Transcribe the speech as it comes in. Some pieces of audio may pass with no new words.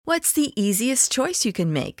What's the easiest choice you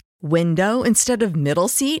can make? Window instead of middle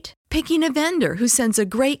seat? Picking a vendor who sends a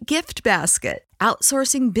great gift basket?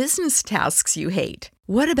 Outsourcing business tasks you hate?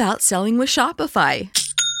 What about selling with Shopify?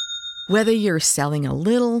 Whether you're selling a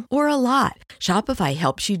little or a lot, Shopify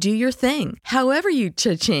helps you do your thing, however you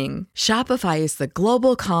cha-ching. Shopify is the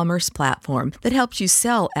global commerce platform that helps you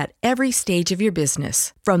sell at every stage of your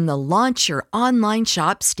business. From the launch your online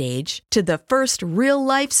shop stage to the first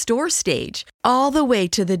real-life store stage, all the way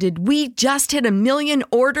to the did we just hit a million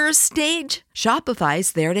orders stage.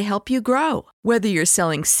 Shopify's there to help you grow. Whether you're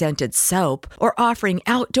selling scented soap or offering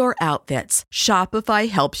outdoor outfits, Shopify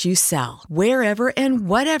helps you sell. Wherever and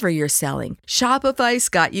whatever you're selling, Shopify's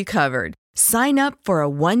got you covered. Sign up for a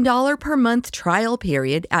 $1 per month trial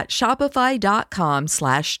period at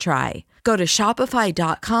shopify.com/try. Go to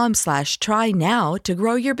shopify.com/try now to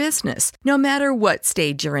grow your business, no matter what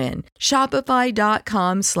stage you're in.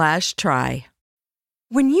 Shopify.com/try.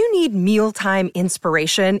 When you need mealtime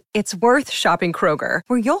inspiration, it's worth shopping Kroger,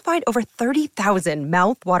 where you'll find over 30,000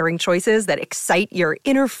 mouth-watering choices that excite your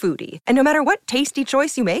inner foodie. And no matter what tasty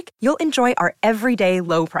choice you make, you'll enjoy our everyday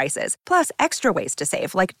low prices, plus extra ways to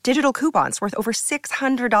save, like digital coupons worth over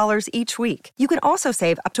 $600 each week. You can also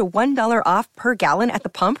save up to $1 off per gallon at the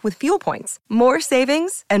pump with fuel points. More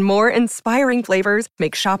savings and more inspiring flavors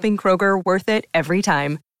make shopping Kroger worth it every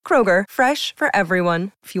time. Kroger, fresh for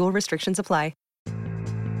everyone. Fuel restrictions apply.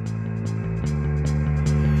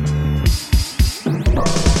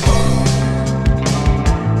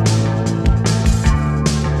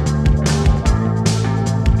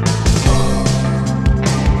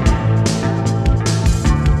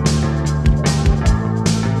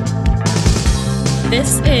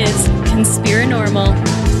 This is Conspiranormal.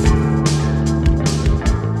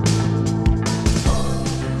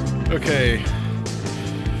 Okay.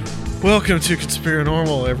 Welcome to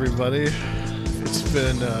Conspiranormal, everybody. It's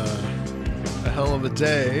been a hell of a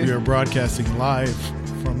day. We are broadcasting live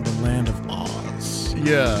from the land of Oz.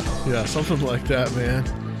 Yeah, something like that, man.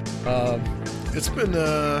 It's been,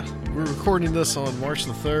 we're recording this on March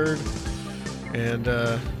the 3rd, and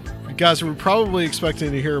you guys were probably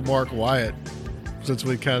expecting to hear Mark Wyatt, since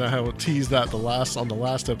we kind of have teased that on the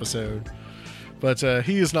last episode. But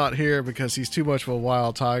he is not here because he's too much of a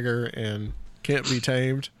wild tiger and can't be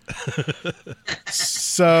tamed.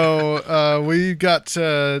 So we got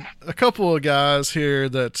a couple of guys here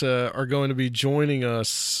that are going to be joining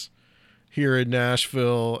us here in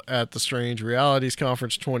Nashville at the Strange Realities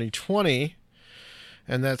Conference 2020.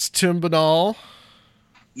 And that's Tim Binnall.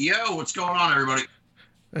 Yo, what's going on, everybody?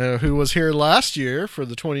 Who was here last year for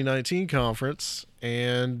the 2019 conference,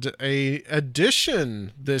 and a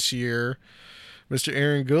addition this year, Mr.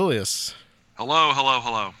 Aaron Gulyas. Hello.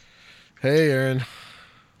 Hey, Aaron.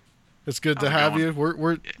 It's good to have you.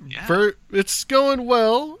 We're it's going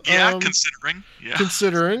well. Yeah,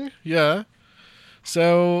 Considering, yeah.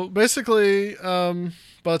 So basically, by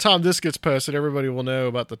the time this gets posted, everybody will know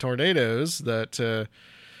about the tornadoes that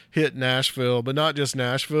hit Nashville, but not just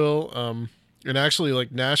Nashville. And actually,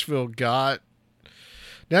 like Nashville got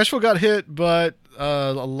hit, but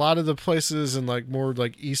a lot of the places in like more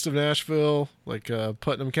like east of Nashville, like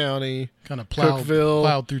Putnam County, kind of Cookeville,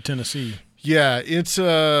 plowed through Tennessee. Yeah, it's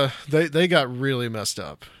they got really messed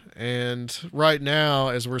up. And right now,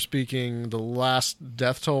 as we're speaking, the last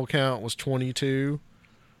death toll count was 22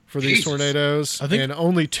 for these tornadoes, and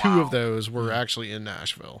only two of those were actually in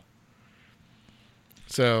Nashville.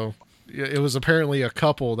 So it was apparently a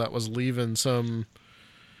couple that was leaving some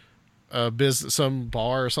business, some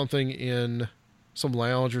bar or something in some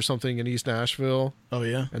lounge or something in East Nashville. Oh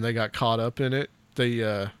yeah, and they got caught up in it. They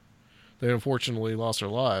unfortunately lost their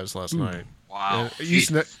lives last night. Wow.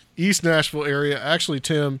 East Nashville area. Actually,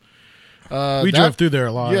 Tim, we drove through there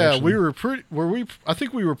a lot. Yeah, actually. we were pretty. I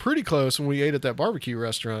think we were pretty close when we ate at that barbecue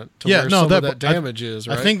restaurant. That damage is.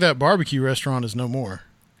 Right? I think that barbecue restaurant is no more.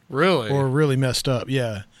 Really? Or really messed up.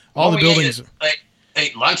 Yeah. All the buildings.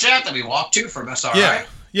 Ate lunch at that we walked to from SRI? Yeah.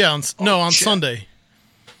 Yeah. On Sunday.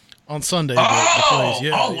 On Sunday.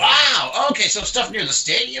 Wow. Okay, so stuff near the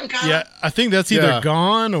stadium, kind of? Yeah, I think that's either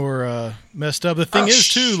gone or messed up. The thing is,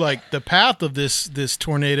 too, like the path of this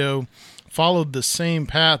tornado followed the same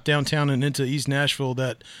path downtown and into East Nashville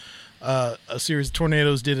that a series of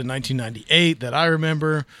tornadoes did in 1998 that I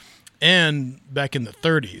remember, and back in the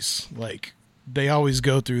 30s. Like, they always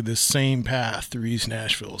go through this same path through East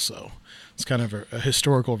Nashville, so it's kind of a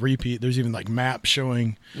historical repeat. There's even like maps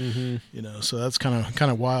showing, so that's kind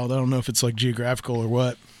of wild. I don't know if it's like geographical or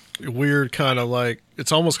what. Weird, kind of like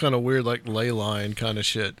it's almost kind of weird, like ley line kind of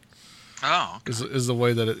shit. Oh, okay. is the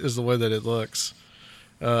way that it looks.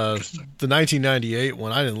 The 1998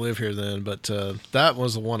 one, I didn't live here then, but that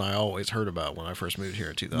was the one I always heard about when I first moved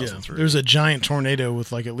here in 2003. There's a giant tornado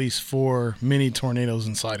with like at least 4 mini tornadoes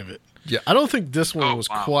inside of it. Yeah, I don't think this one was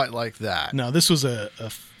quite like that. No, this was a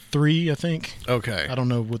 3, I think. Okay. I don't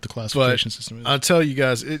know what the classification system is. I'll tell you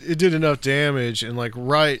guys, it did enough damage, and like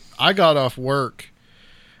I got off work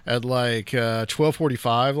at like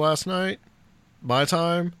 12:45 last night, my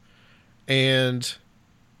time, and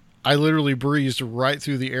I literally breezed right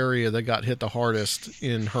through the area that got hit the hardest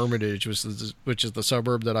in Hermitage, which is the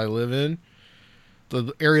suburb that I live in.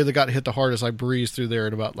 The area that got hit the hardest, I breezed through there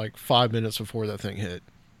in about like 5 minutes before that thing hit.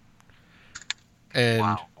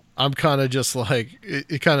 And I'm kind of just like,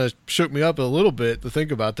 it kind of shook me up a little bit to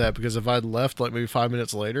think about that, because if I'd left like maybe 5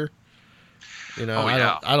 minutes later, I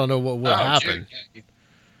don't know what would happen.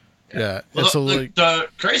 Yeah. Well, the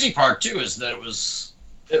crazy part too is that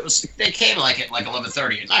they came like at like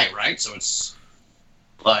 11:30 at night, right? So it's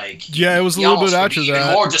like it was a little bit after even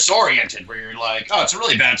that. More disoriented, where you're like, oh, it's a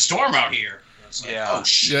really bad storm out here. It's like, oh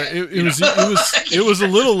shit. Yeah, it was a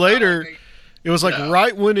little later. It was like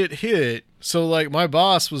right when it hit. So like my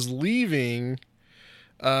boss was leaving.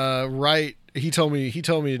 Right, he told me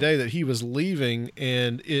today that he was leaving,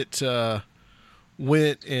 and it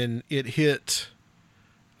went and it hit.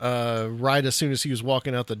 Right as soon as he was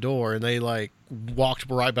walking out the door, and they like walked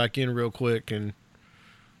right back in real quick, and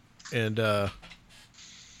they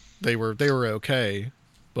were okay,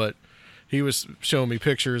 but he was showing me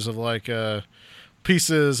pictures of like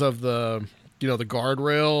pieces of the the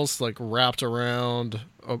guardrails like wrapped around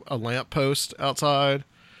a lamppost outside.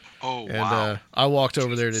 Oh, and wow! I walked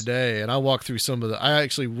over there today, and I walked through I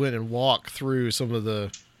actually went and walked through some of the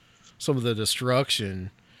destruction,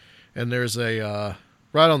 and there's a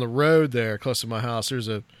right on the road there, close to my house, there's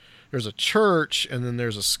a church, and then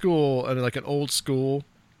there's a school, and like an old school,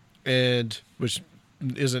 and which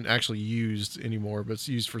isn't actually used anymore, but it's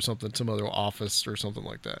used for some other office or something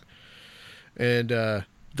like that. And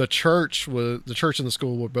the church and the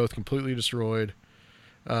school were both completely destroyed.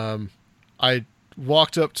 I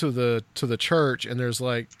walked up to the church, and there's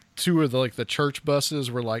like 2 of the church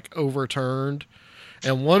buses were like overturned,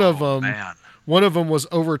 and one of them was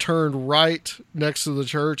overturned right next to the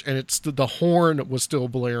church, and the horn was still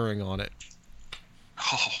blaring on it.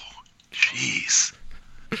 Oh, jeez.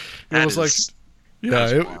 It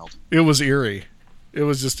was eerie. It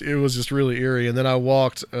was just really eerie. And then I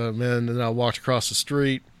walked, across the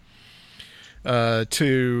street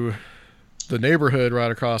to the neighborhood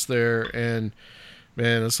right across there, and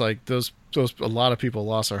man, it's like those a lot of people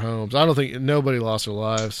lost their homes. I don't think nobody lost their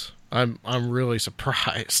lives. I'm really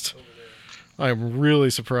surprised. I'm really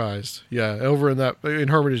surprised. Yeah, over in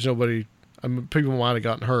Hermitage, people might have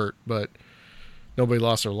gotten hurt, but nobody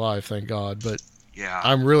lost their life, thank God. But yeah,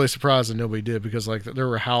 I'm really surprised that nobody did, because like there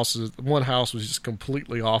were houses. One house was just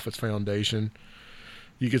completely off its foundation.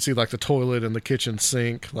 You could see like the toilet and the kitchen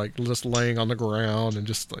sink like just laying on the ground, and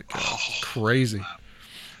just like crazy.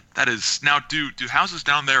 That is now. Do houses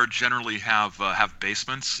down there generally have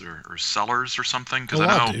basements or cellars or something? Because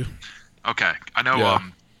I know. Do. Okay, I know. Yeah.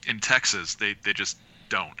 In Texas, they just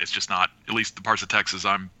don't. It's just not. At least the parts of Texas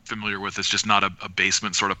I'm familiar with, it's just not a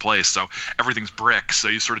basement sort of place. So everything's brick. So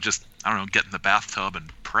you sort of just, I don't know, get in the bathtub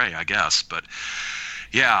and pray, I guess. But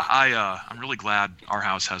yeah, I'm really glad our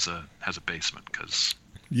house has a basement, because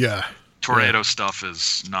tornado stuff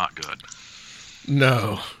is not good.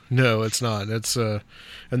 No, it's not. It's and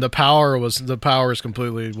the power was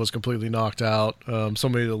completely knocked out.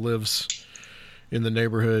 Somebody that lives in the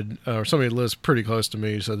neighborhood, or somebody that lives pretty close to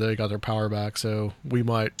me, so they got their power back. So we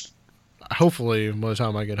might, hopefully, by the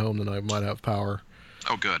time I get home tonight, might have power.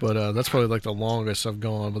 Oh, good. But that's probably like the longest I've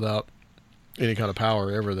gone without any kind of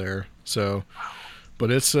power ever there. So,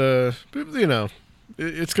 but it's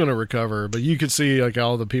it's going to recover. But you could see like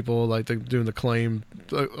all the people like doing the claim,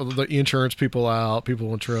 the insurance people out,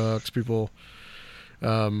 people in trucks, people.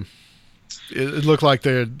 It looked like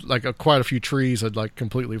they had quite a few trees had like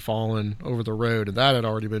completely fallen over the road, and that had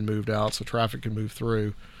already been moved out, so traffic could move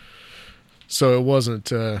through. So it wasn't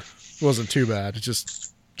too bad. It's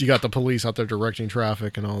just you got the police out there directing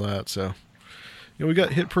traffic and all that. So we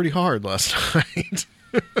got hit pretty hard last night.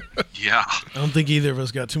 Yeah, I don't think either of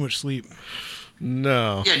us got too much sleep.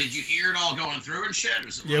 No. Yeah, did you hear it all going through and shit?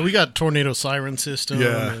 We got tornado siren system.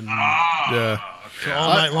 Yeah. And yeah. So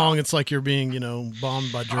all night long, it's like you're being,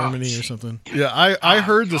 bombed by Germany or something. Yeah, I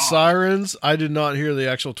heard the sirens. I did not hear the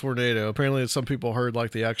actual tornado. Apparently, some people heard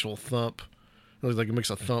like the actual thump. It looks like it makes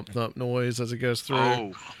a thump noise as it goes through.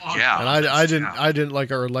 Oh, yeah. And I didn't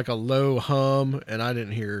like a low hum, and I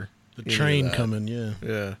didn't hear the train coming. Yeah.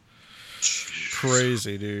 Yeah.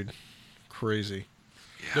 Crazy, dude. Crazy.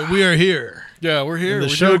 But we are here. Yeah, we're here. And the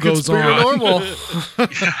We're show doing goes Conspiranormal.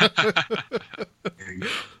 on.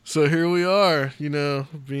 So here we are,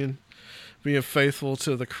 being faithful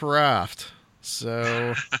to the craft.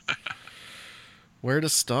 So where to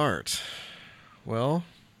start? Well,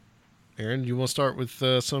 Aaron, you want to start with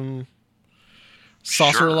some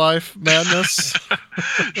saucer life madness?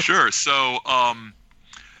 Sure. So I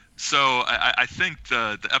think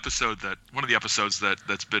the episode one of the episodes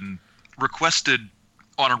that's been requested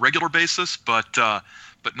on a regular basis, but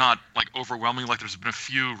not like overwhelming. Like there's been a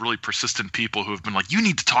few really persistent people who have been like, you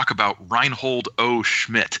need to talk about Reinhold O.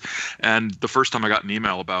 Schmidt. And the first time I got an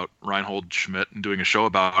email about Reinhold Schmidt and doing a show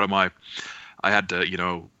about him, I had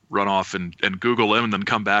to, run off and Google him and then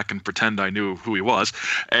come back and pretend I knew who he was.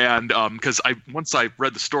 And because once I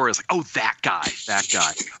read the story, I was like, oh, that guy.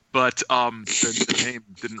 But the name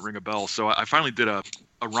didn't ring a bell. So I finally did a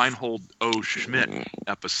Reinhold O. Schmidt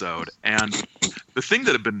episode. And the thing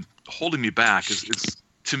that had been holding me back is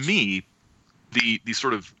to me, the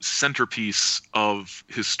sort of centerpiece of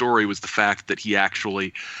his story was the fact that he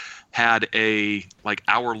actually had a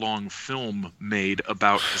hour-long film made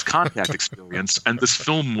about his contact experience, and this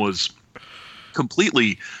film was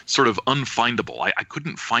completely sort of unfindable. I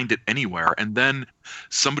couldn't find it anywhere. And then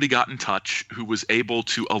somebody got in touch who was able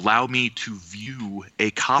to allow me to view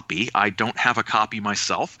a copy. I don't have a copy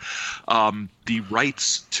myself. The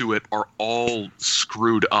rights to it are all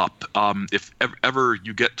screwed up. If ever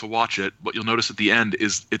you get to watch it, what you'll notice at the end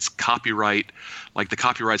is it's copyright, the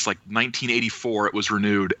copyright's 1984 it was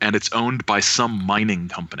renewed, and it's owned by some mining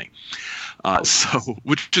company.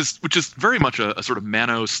 Which is very much a sort of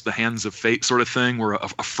Manos, the Hands of Fate sort of thing, where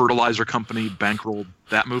a fertilizer company bankrolled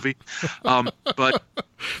that movie. But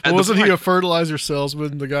wasn't he a fertilizer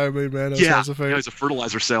salesman? The guy who made Manos, Hands of Fate. Yeah, he's a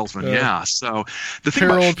fertilizer salesman. Yeah. So the thing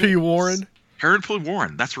Harold P. Warren. Harold P.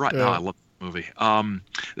 Warren. That's right. Yeah. No, I love the movie.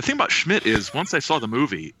 The thing about Schmidt is once I saw the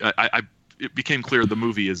movie, it became clear the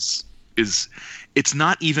movie is it's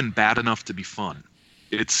not even bad enough to be fun.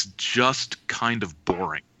 It's just kind of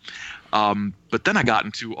boring. But then I got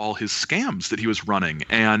into all his scams that he was running,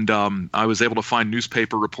 and I was able to find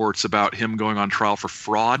newspaper reports about him going on trial for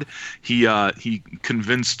fraud. He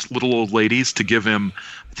convinced little old ladies to give him,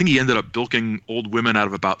 I think he ended up bilking old women out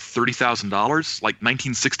of about $30,000, like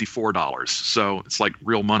 $1964. So it's like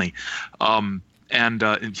real money. And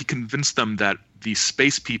he convinced them that the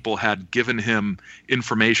space people had given him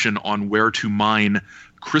information on where to mine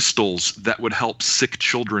crystals that would help sick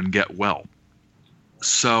children get well.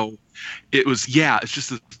 So it's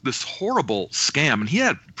just this horrible scam. And he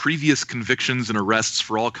had previous convictions and arrests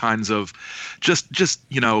for all kinds of just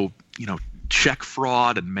check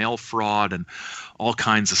fraud and mail fraud and all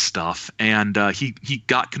kinds of stuff. And he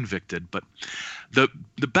got convicted. But the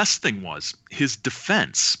best thing was his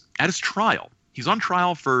defense at his trial. He's on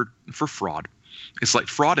trial for fraud. It's like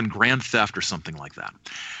fraud and grand theft or something like that.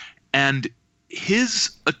 And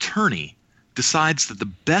his attorney decides that the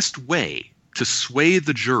best way to sway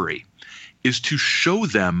the jury is to show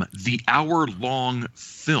them the hour-long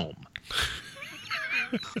film.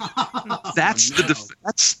 That's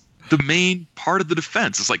the main part of the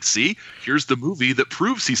defense. It's like, see, here's the movie that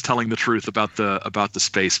proves he's telling the truth about the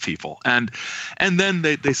space people. And then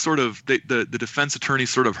the defense attorney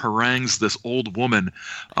sort of harangues this old woman,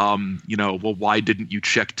 well, why didn't you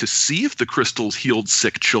check to see if the crystals healed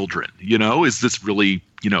sick children? Is this really,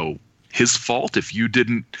 his fault if you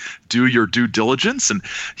didn't do your due diligence? And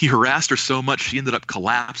he harassed her so much she ended up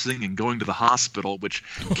collapsing and going to the hospital, which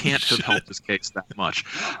can't have helped his case that much.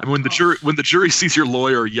 I mean, when the jury sees your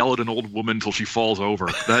lawyer yell at an old woman until she falls over,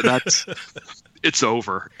 that's it's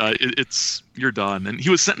over. You're done. And he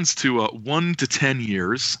was sentenced to 1 to 10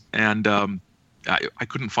 years, and I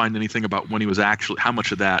couldn't find anything about when he was how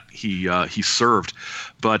much of that he served,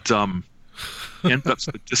 but he ended up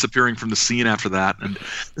disappearing from the scene after that. And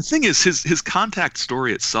the thing is, his contact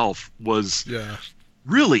story itself was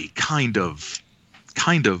really kind of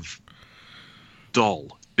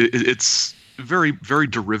dull. It's very, very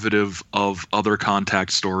derivative of other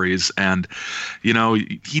contact stories. And,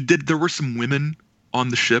 there were some women on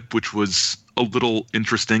the ship, which was a little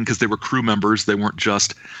interesting because they were crew members. They weren't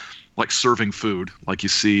just like serving food like you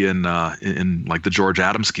see in like the George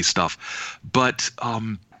Adamski stuff. But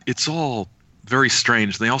it's all very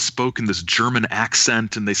strange. They all spoke in this German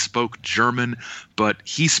accent, and they spoke German, but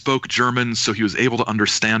he spoke German, so he was able to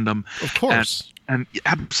understand them. Of course. And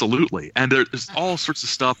absolutely. And there's all sorts of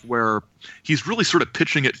stuff where he's really sort of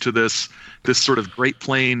pitching it to this sort of Great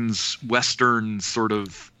Plains Western sort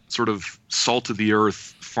of salt of the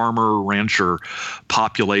earth farmer rancher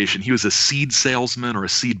population. He was a seed salesman or a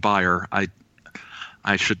seed buyer. I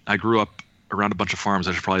grew up around a bunch of farms.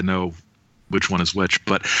 I should probably know which one is which,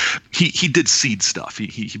 but he did seed stuff.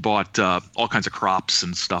 He bought all kinds of crops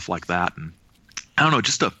and stuff like that, and I don't know,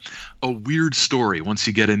 just a weird story once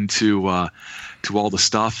you get into to all the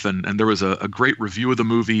stuff. And there was a great review of the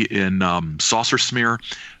movie in Saucer Smear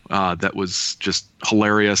that was just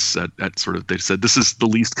hilarious. At sort of, they said this is the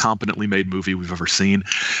least competently made movie we've ever seen.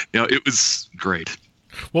 It was great.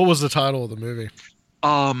 What was the title of the movie?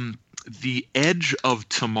 The Edge of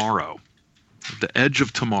Tomorrow. The Edge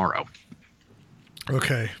of Tomorrow.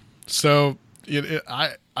 Okay, so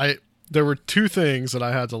there were two things that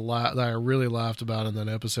I had to that I really laughed about in that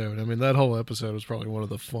episode. I mean, that whole episode was probably one of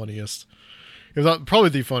the funniest, if not probably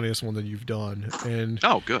the funniest one that you've done. And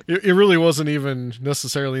good. It really wasn't even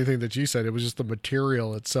necessarily anything that you said. It was just the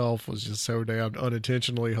material itself was just so damn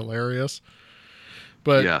unintentionally hilarious.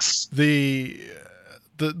 But yes, the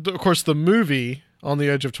of course the movie On the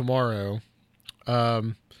Edge of Tomorrow,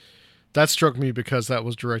 that struck me because that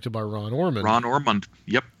was directed by Ron Ormond. Ron Ormond.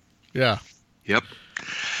 Yep. Yeah. Yep.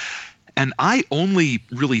 And I only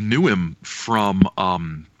really knew him from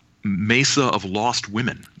Mesa of Lost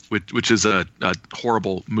Women, which is a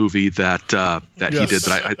horrible movie that he did.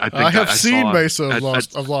 That I think I have seen saw Mesa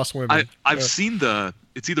of Lost Women. I've seen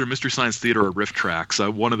it's either Mystery Science Theater or Riff Tracks.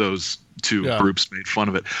 One of those two groups made fun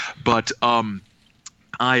of it. But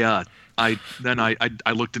I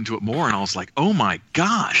looked into it more and I was like, oh my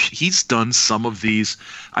gosh, he's done some of these.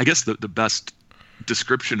 I guess the best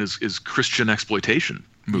description is Christian exploitation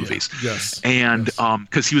movies. Yeah. Yes. And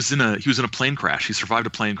because he was in a plane crash. He survived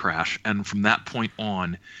a plane crash, and from that point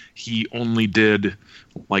on he only did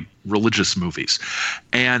like religious movies.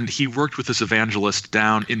 And he worked with this evangelist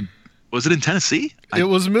down in, was it in Tennessee? It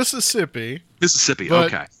was Mississippi.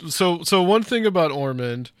 Okay. So one thing about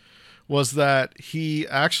Ormond was that he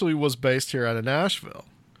actually was based here out of Nashville.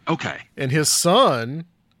 Okay. And his son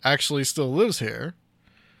actually still lives here.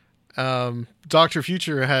 Dr.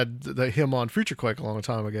 Future had him on Future Quake a long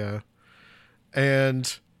time ago.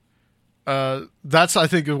 And that's, I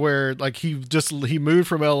think, where like he moved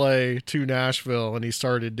from LA to Nashville and he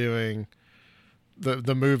started doing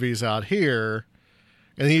the movies out here.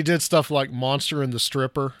 And he did stuff like Monster and the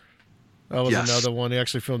Stripper. That was another one. He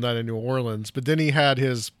actually filmed that in New Orleans. But then he had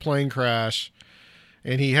his plane crash,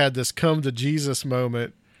 and he had this come to Jesus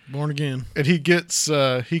moment. Born again. And he gets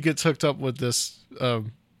hooked up with this,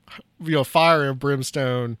 fire and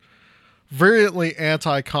brimstone, virulently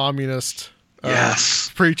anti-communist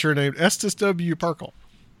preacher named Estes W. Perkle.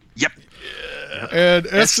 Yep. Yeah. And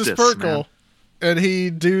Estes Perkle, and he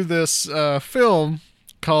do this film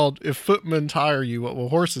called If Footmen Tire You, What Will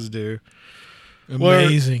Horses Do?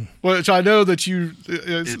 Amazing. Which I know that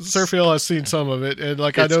Sir Phil has seen some of it, and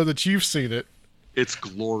I know that you've seen it. It's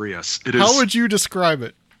glorious. How would you describe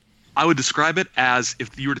it? I would describe it as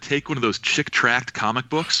if you were to take one of those chick-tract comic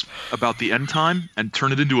books about the end time and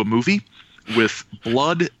turn it into a movie with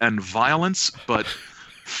blood and violence, but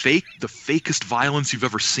the fakest violence you've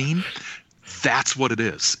ever seen. That's what it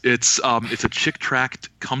is. It's a chick-tract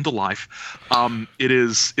come to life. It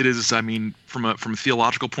is. I mean, from a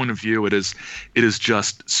theological point of view, it is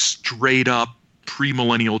just straight up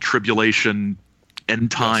premillennial tribulation,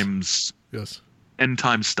 end times. Yes. End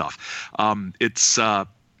time stuff.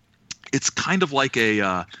 It's kind of like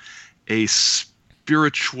a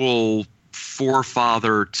spiritual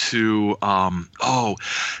forefather to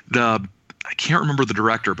I can't remember the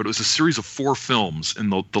director, but it was a series of 4 films in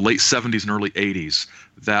the late 70s and early 80s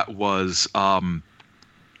that was the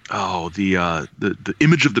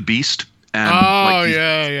Image of the Beast. And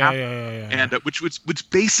and which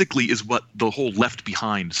basically is what the whole Left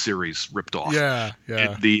Behind series ripped off. Yeah.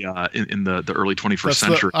 In the early 21st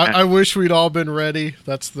century. I wish we'd all been ready.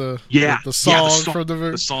 That's the song from the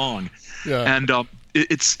movie. The song. Yeah. And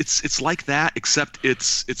it's like that, except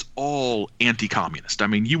it's all anti-communist. I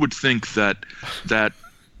mean, you would think that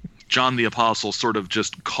John the Apostle sort of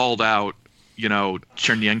just called out,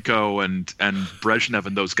 Chernyenko and Brezhnev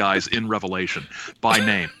and those guys in Revelation by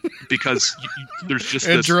name, because there's just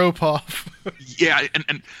this Andropov. Yeah,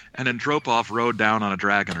 and Andropov rode down on a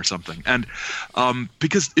dragon or something, and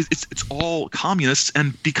because it's all communists,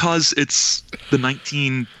 and because it's the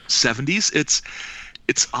 1970s,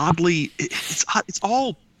 it's oddly it's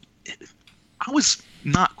all. I was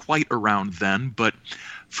not quite around then, but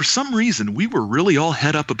for some reason, we were really all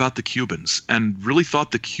head up about the Cubans and really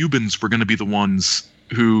thought the Cubans were going to be the ones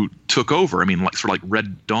who took over. I mean, sort of like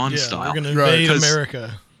Red Dawn style. We're going to invade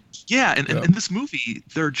America. Yeah, and in this movie,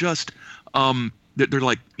 they're just they're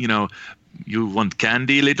like, you want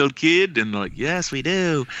candy, little kid? And they're like, yes, we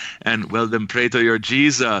do. And well, then pray to your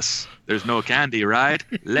Jesus. There's no candy, right?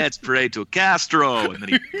 Let's pray to Castro. And then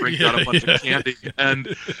he brings out a bunch of candy,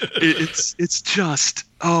 and it's just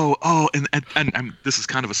and this is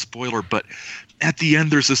kind of a spoiler, but at the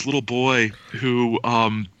end there's this little boy who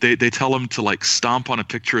they tell him to like stomp on a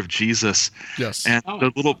picture of Jesus. Yes. And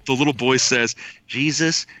the little boy says,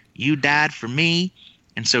 "Jesus, you died for me,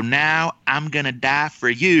 and so now I'm gonna die for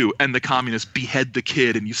you." And the communists behead the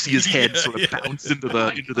kid, and you see his head sort of bounce into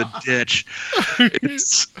the ditch.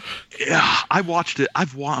 I watched it.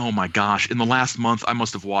 Oh my gosh! In the last month, I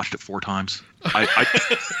must have watched it 4 times.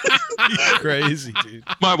 Crazy, dude.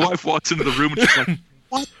 My wife walks into the room and she's like,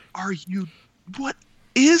 What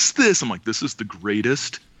is this? I'm like, this is the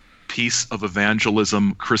greatest piece of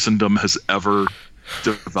evangelism Christendom has ever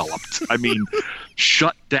developed. I mean,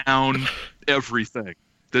 shut down everything.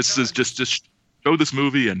 This is just show this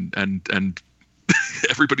movie and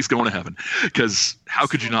everybody's going to heaven, because how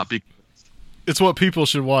could you not be? It's what people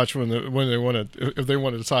should watch when they want to, if they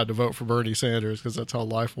want to decide to vote for Bernie Sanders, because that's how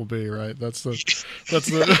life will be, right? That's the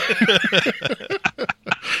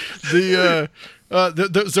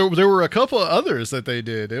there were a couple of others that they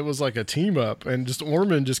did. It was like a team up, and just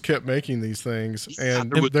Orman just kept making these things.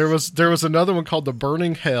 And there was another one called The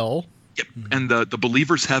Burning Hell. Yep, and the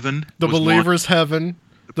Believer's Heaven. The Believer's Heaven.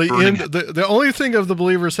 The end. The only thing of The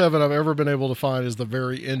Believer's Heaven I've ever been able to find is the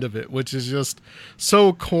very end of it, which is just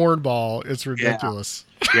so cornball. It's ridiculous.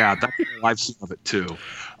 Yeah, that's I've seen of it too.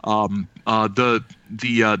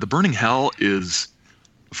 The Burning Hell is,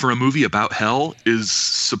 for a movie about hell, is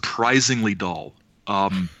surprisingly dull.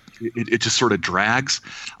 It just sort of drags.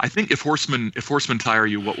 I think if horsemen tire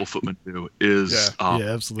you, what will footmen do?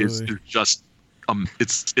 Absolutely. Is just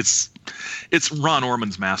it's Ron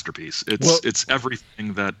Orman's masterpiece. It's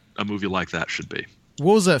everything that a movie like that should be.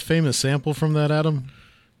 What was that famous sample from that, Adam?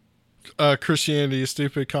 Christianity is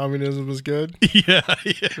stupid, communism is good. Yeah.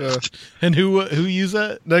 And who used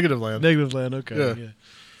that? Negativland. Negativland. Okay.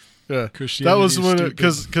 Yeah. Christianity that was when stupid,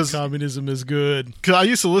 because communism is good. Because I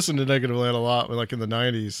used to listen to Negativland a lot, like in the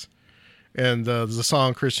 90s, and the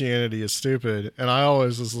song "Christianity is Stupid," and I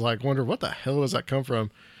always was like, wonder what the hell does that come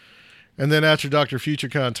from. And then after Dr. Future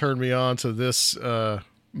kind of turned me on to this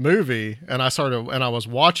movie, and I was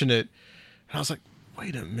watching it, and I was like,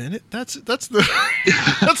 wait a minute, that's the that's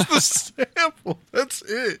the sample, that's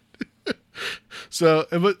it. So,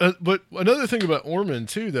 but another thing about Orman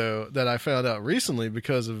too, though, that I found out recently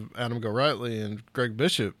because of Adam Gorightly and Greg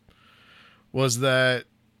Bishop, was that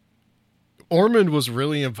Orman was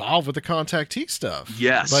really involved with the contactee stuff.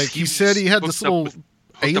 Yes, like he said, he had this little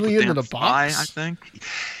alien in a box. I think.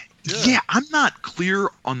 Yeah, I'm not clear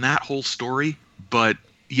on that whole story, but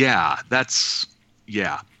yeah,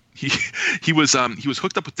 He was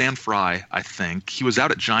hooked up with Dan Fry, I think. He was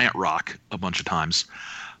out at Giant Rock a bunch of times.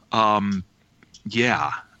 I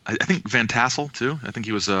think Van Tassel too. I think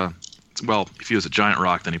he was if he was at Giant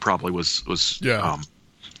Rock, then he probably was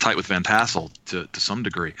tight with Van Tassel to some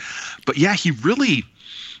degree. But yeah, he really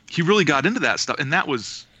got into that stuff, and that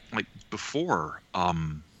was like before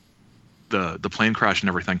the plane crash and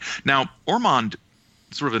everything. Now, Ormond,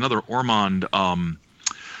 sort of another Ormond,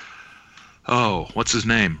 what's his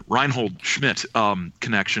name? Reinhold Schmidt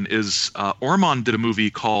connection is Ormond did a movie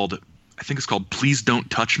called Please Don't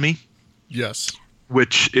Touch Me. Yes.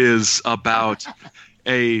 Which is about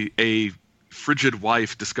a frigid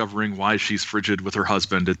wife discovering why she's frigid with her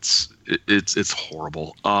husband. It's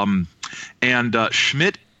horrible. And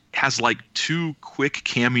Schmidt has like 2 quick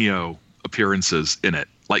cameo appearances in it.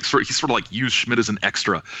 Like he sort of like used Schmidt as an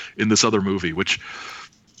extra in this other movie, which,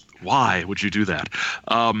 why would you do that?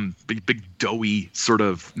 Big doughy sort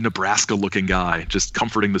of Nebraska looking guy just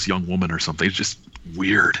comforting this young woman or something. It's just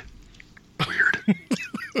weird.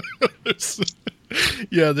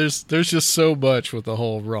 Yeah, there's just so much with the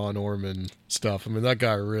whole Ron Orman stuff. I mean, that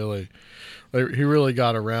guy really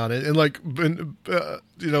got around it. And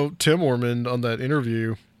Tim Orman on that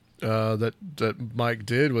interview that Mike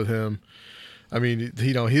did with him. I mean,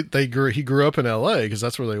 he grew up in L.A. because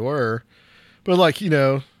that's where they were, but like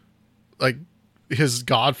his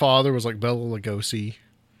godfather was like Bela Lugosi,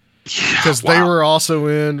 because they were also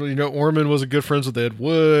in. Orman was good friends with Ed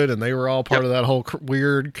Wood, and they were all part of that whole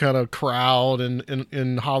weird kind of crowd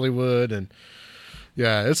in Hollywood. And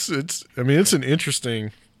yeah, it's an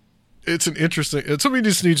interesting. Somebody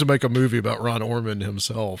just needs to make a movie about Ron Orman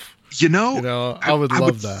himself. I would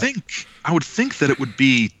love that. I would think that it would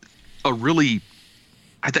be a really,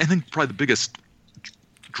 I think probably the biggest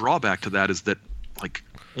drawback to that is that like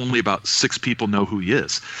only about 6 people know who he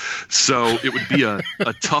is. So it would be a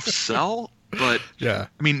tough sell, but yeah.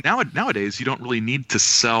 I mean, nowadays you don't really need to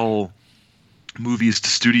sell movies to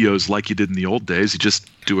studios like you did in the old days. You just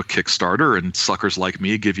do a Kickstarter, and suckers like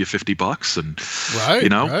me give you $50, and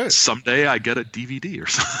someday I get a DVD or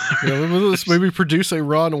something. Yeah, let's maybe produce a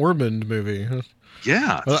Ron Ormond movie.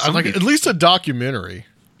 Yeah, like at least a documentary.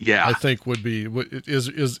 Yeah, I think would be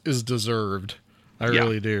is deserved. I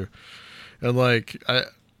really do. And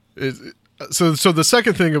so the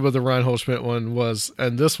second thing about the Reinhold Schmidt one was,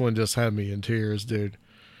 and this one just had me in tears, dude,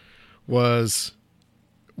 was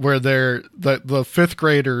where the fifth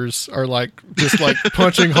graders are just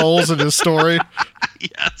punching holes in his story.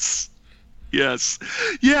 Yes.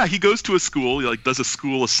 Yeah, he goes to a school, he does a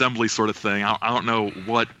school assembly sort of thing. I don't know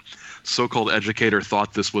what so-called educator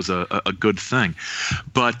thought this was a good thing.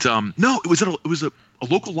 But no, it was a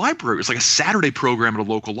local library. It was like a Saturday program at a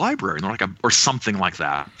local library, and they're or something like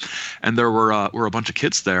that. And there were a bunch of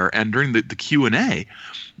kids there, and during the Q&A,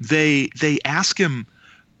 they ask him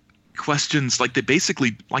questions, they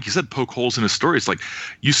basically, like you said, poke holes in his story. It's like,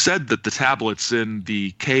 you said that the tablets in the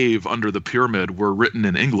cave under the pyramid were written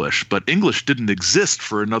in English, but English didn't exist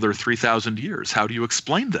for another 3,000 years. How do you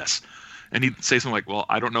explain this? And he'd say something like, well,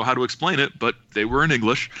 I don't know how to explain it, but they were in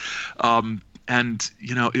English. And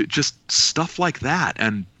it just stuff like that.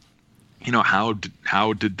 And how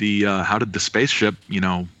did the spaceship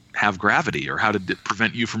have gravity, or how did it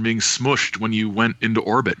prevent you from being smushed when you went into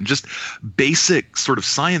orbit? And just basic sort of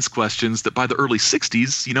science questions that by the early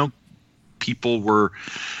 60s, people were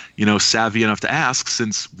savvy enough to ask,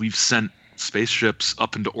 since we've sent spaceships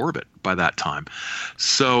up into orbit by that time.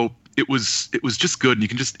 So it was just good, and you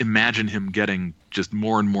can just imagine him getting just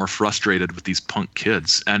more and more frustrated with these punk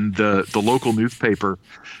kids. And the local newspaper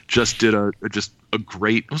just did a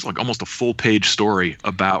great, it was almost a full page story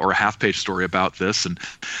about, or a half page story about this, and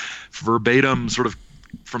verbatim sort of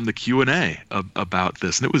from the Q&A about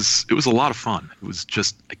this. And it was a lot of fun. It was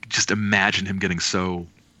just imagine him getting so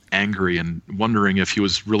angry and wondering if he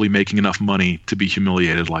was really making enough money to be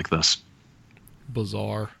humiliated like this.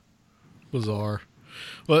 Bizarre.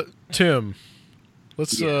 Well, Tim,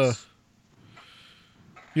 let's Yes.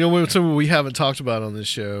 Something we haven't talked about on this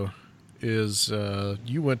show is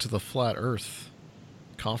you went to the Flat Earth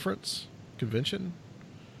convention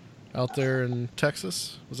out there in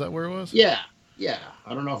Texas. Was that where it was? Yeah.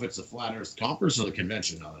 I don't know if it's the Flat Earth Conference or the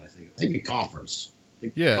convention. Now that I think a conference.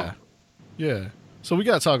 Yeah. So we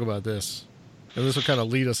got to talk about this, and this will kind of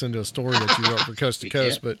lead us into a story that you wrote for Coast to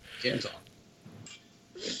Coast. But can't talk.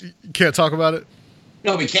 You can't talk about it.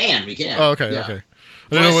 No, we can. Oh, okay. Yeah. Okay.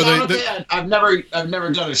 I don't know whether I've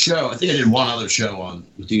never done a show. I think I did one other show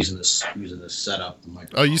with using this setup.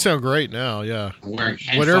 Oh, you sound great now. Yeah. I'm wearing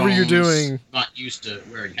headphones. Whatever you're doing. Not used to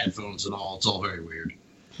wearing headphones and all. It's all very weird.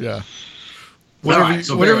 Yeah.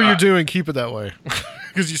 Whatever you're doing, keep it that way,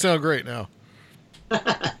 because you sound great now.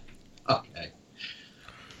 Okay.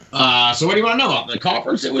 So what do you want to know about the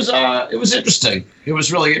conference? It was interesting. It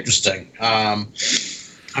was really interesting.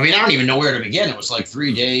 I don't even know where to begin. It was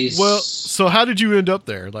 3 days. Well, so how did you end up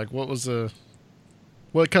there?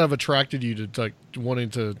 What kind of attracted you to wanting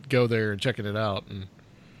to go there and checking it out? And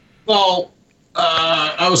well,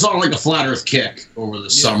 I was on a Flat Earth kick over the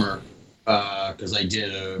summer because I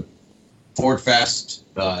did a Ford Fest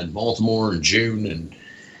in Baltimore in June, and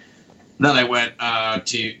then I went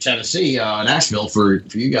to Tennessee, Nashville for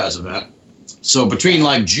you guys' event. So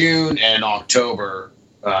between June and October,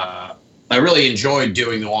 I really enjoyed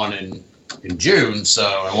doing the one in June, so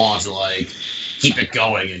I wanted to keep it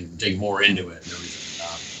going and dig more into it and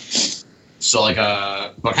everything. So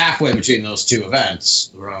about halfway between those two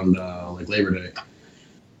events, around Labor Day,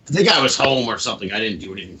 I think I was home or something. I didn't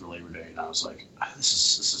do anything for Labor Day, and I was like,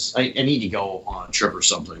 this is I need to go on a trip or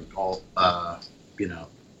something.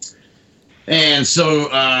 And so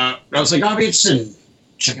I was like, I'll be interested in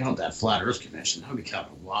checking out that Flat Earth convention. That would be kind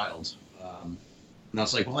of wild. And I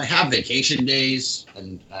was like, well, I have vacation days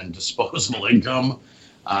and disposable income,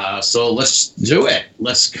 so let's do it.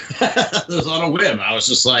 It was on a whim. I was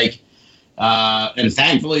just and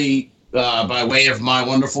thankfully, by way of my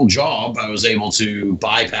wonderful job, I was able to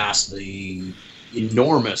bypass the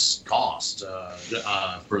enormous cost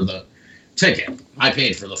for the ticket. I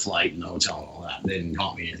paid for the flight and the hotel and all that. They didn't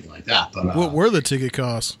cost me anything like that. But what were the ticket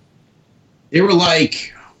costs? They were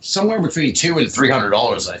somewhere between $200 and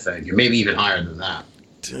 $300, I think, or maybe even higher than that.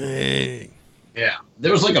 Dang. Yeah,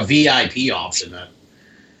 there was a VIP option that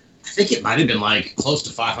I think it might have been close to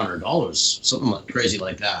 $500, something crazy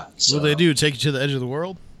like that. So, what do they do? Take you to the edge of the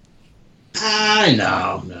world?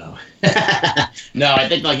 No. No, I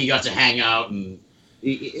think you got to hang out, and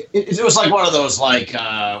it was one of those one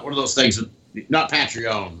of those things, not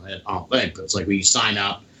Patreon, I don't think, but it's where you sign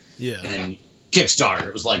up, yeah, and Kickstarter.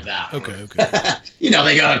 It was like that. Okay. You know,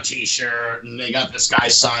 they got a T-shirt and they got this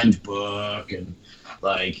guy's signed book, and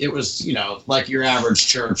like it was, you know, like your average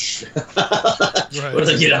church.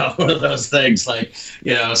 Right. You know, one of those things. Like,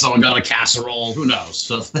 you know, someone got a casserole. Who knows?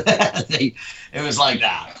 So it was like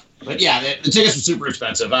that. But yeah, the tickets were super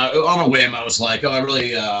expensive. On a whim, I was like, oh,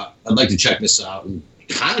 I'd like to check this out, and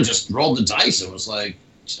kind of just rolled the dice. It was like,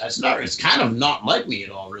 it's kind of not like me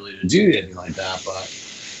at all, really, to do anything like that.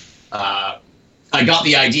 But I got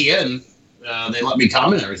the idea, and they let me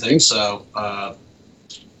come and everything. So, so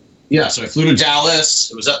I flew to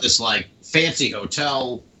Dallas. It was at this like fancy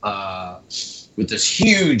hotel with this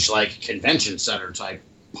huge like convention center type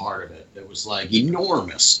part of it. It was like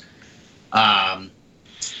enormous.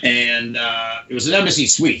 And it was an Embassy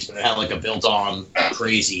Suites, but it had like a built-on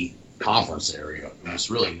crazy conference area. It was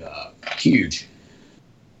really huge.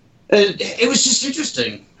 And it was just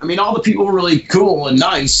interesting. I mean, all the people were really cool and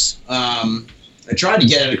nice. I tried to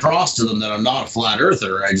get it across to them that I'm not a flat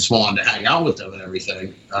earther. I just wanted to hang out with them and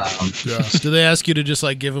everything. Do they ask you to just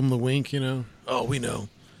like give them the wink, you know? Oh, we know.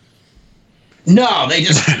 No, they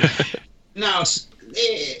just... no,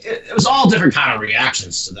 it was all different kind of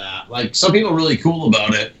reactions to that. Like, some people were really cool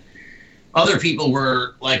about it. Other people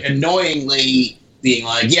were, like, annoyingly being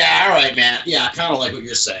like, yeah, all right, man. Yeah, kind of like what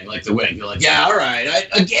you're saying, like the wink. You're like, yeah, all right,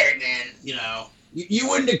 I get it, man. You know, you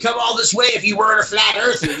wouldn't have come all this way if you weren't a flat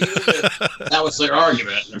earther. That was their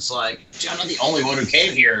argument. And it's like, I'm not the only one who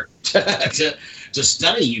came here to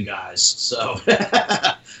study you guys. So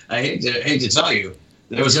I hate to tell you.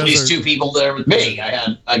 There was at least two people there with me.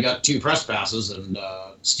 I got 2 press passes, and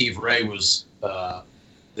Steve Ray was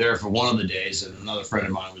there for one of the days, and another friend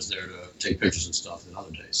of mine was there to take pictures and stuff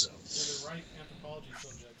another day. So.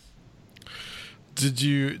 Did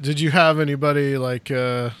you have anybody like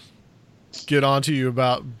get onto you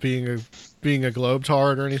about being a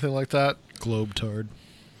globetard or anything like that? Globetard.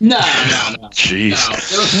 No. Jeez. No.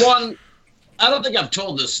 There was one. I don't think I've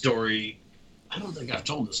told this story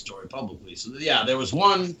publicly. So yeah, there was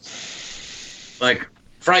one like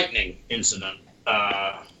frightening incident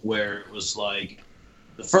where it was like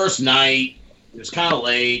the first night. It was kind of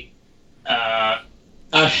late. I'm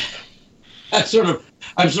sort of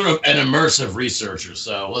an immersive researcher,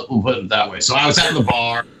 so we'll put it that way. So I was at the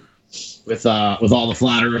bar with all the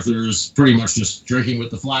flat earthers, pretty much just drinking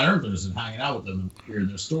with the flat earthers and hanging out with them and hearing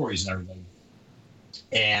their stories and everything.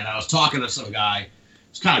 And I was talking to some guy,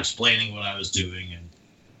 was kind of explaining what I was doing and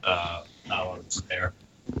how I was there.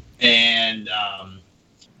 And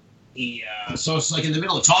so it's like in the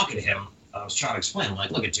middle of talking to him, I was trying to explain,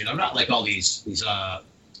 like, look, dude, I'm not like all these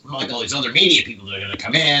other media people that are going to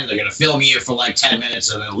come in, they're going to film you for like 10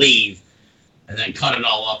 minutes and then leave and then cut it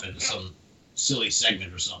all up into some silly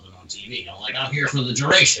segment or something on TV. I'm like, I'm here for the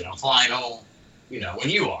duration. I'm flying home, when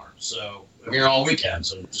you are. So I'm here all weekend.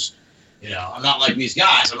 So just, I'm not like these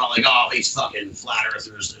guys. I'm not like, oh, these fucking flat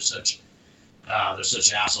earthers, they're such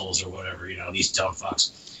assholes or whatever, these dumb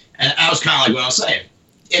fucks. And I was kind of like what I was saying.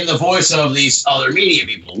 In the voice of these other media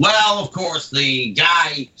people. Well, of course,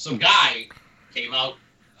 some guy came out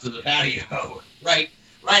to the patio, right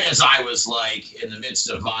as I was like in the midst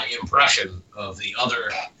of my impression of the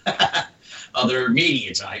other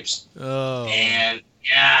media types. Oh. And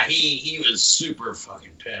yeah, he was super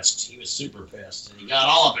fucking pissed. He was super pissed, and he got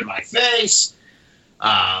all up in my face.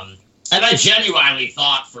 And I genuinely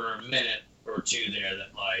thought for a minute or two there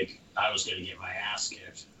that like I was going to get my ass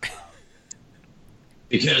kicked.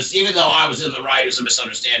 Because even though I was in the right, it was a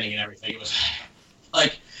misunderstanding and everything. It was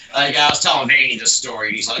like I was telling Haney this story,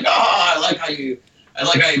 and he's like, "Oh, I like how you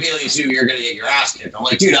immediately assume you're going to get your ass kicked." I'm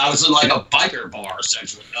like, "Dude, I was in like a biker bar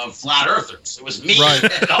essentially of flat earthers. It was me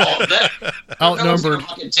and all of them. Outnumbered. No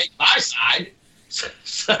fucking take my side."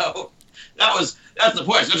 So that's the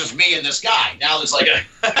point. It's not just me and this guy. Now there's like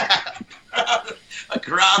a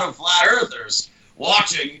crowd of flat earthers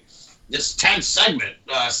watching this tense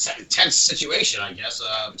situation, I guess,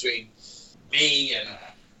 between me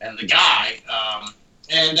and the guy.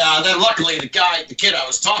 And then luckily the kid I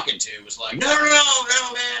was talking to was like, no,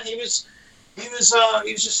 man, he was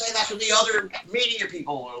just saying that to the other media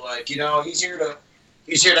people, or like, he's here to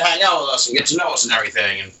hang out with us and get to know us and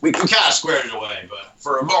everything. And we kind of squared it away. But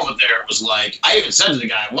for a moment there, it was like, I even said to the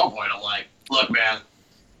guy at one point, I'm like, look, man,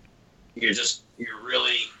 you're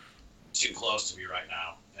really too close to me right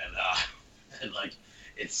now. And like,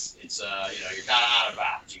 it's you're kind of out of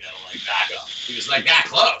bounds. You gotta like back up. He was like that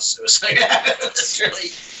close. It was like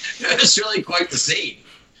it was really quite the scene.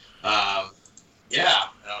 And I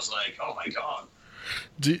was like, oh my god.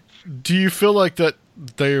 Do you feel like that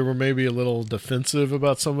they were maybe a little defensive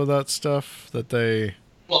about some of that stuff that they?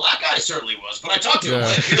 Well, that guy I certainly was. But I talked to him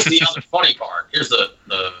later. Here's the other funny part. Here's the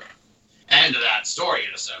end of that story,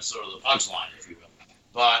 in a sense, sort of the punchline, if you will.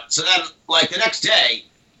 But so then, like, the next day,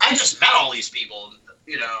 I just met all these people.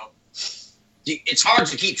 You know, it's hard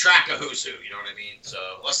to keep track of who's who. You know what I mean? So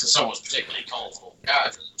unless someone was particularly colorful,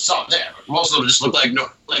 some there, but most of them just looked like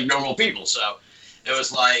normal people. So it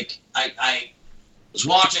was like I was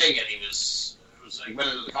watching, and it was like went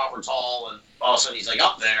into the conference hall, and all of a sudden he's like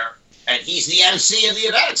up there, and he's the MC of the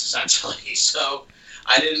event essentially. So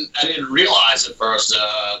I didndo realize at first,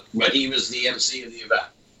 but he was the MC of the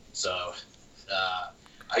event. So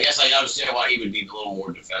I guess I understand why he would be a little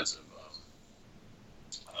more defensive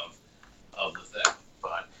of the thing.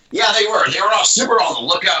 But yeah, they were all super on the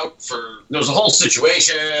lookout for. There was a whole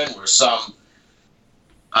situation where some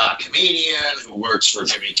comedian who works for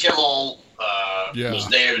Jimmy Kimmel was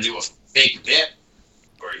there to do a fake bit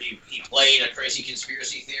where he played a crazy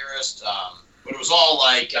conspiracy theorist. But it was all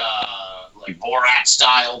like Borat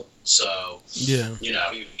style. So you know,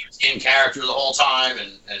 he was in character the whole time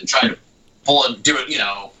and tried to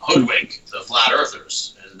hoodwink the flat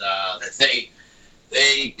earthers, and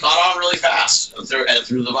they caught on really fast and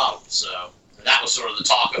threw them out. So that was sort of the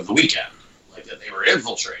talk of the weekend, like that they were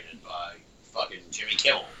infiltrated by fucking Jimmy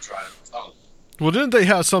Kimmel trying to funnel. Well, didn't they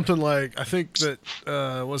have something like, I think that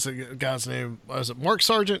what's the guy's name? Was it Mark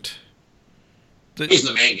Sargent? He's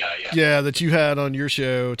the main guy, yeah. Yeah, that you had on your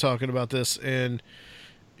show talking about this, and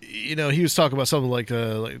you know, he was talking about something like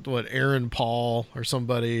what Aaron Paul or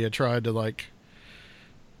somebody had tried to like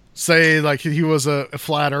say like he was a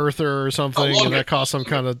flat earther or something, and that caused some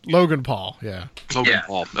kind of Logan Paul, Logan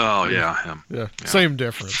Paul. Oh yeah, him. Yeah, same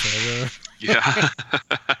difference. Yeah.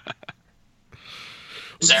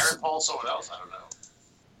 Is Aaron Paul someone else? I don't know.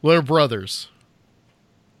 They're brothers.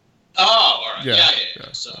 Oh, all right.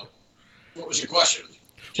 Yeah. So, what was your question?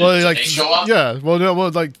 Did they show up? Yeah. Well, no.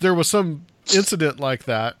 Well, like there was some incident like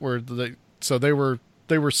that where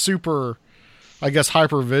they were super, I guess,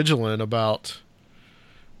 hyper vigilant about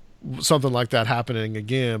something like that happening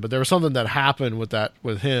again. But there was something that happened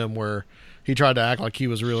with him where he tried to act like he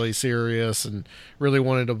was really serious and really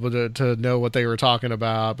wanted to know what they were talking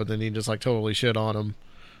about, but then he just like totally shit on him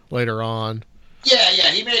later on. Yeah.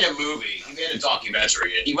 He made a movie. He made a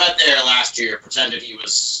documentary. He went there last year, pretended he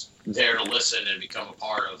was there to listen and become a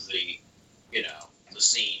part of the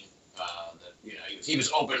scene. He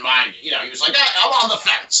was open-minded. You know, he was like, I'm on the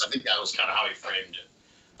fence. I think that was kind of how he framed it.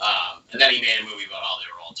 And then he made a movie about how they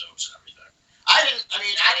were all dopes and everything. I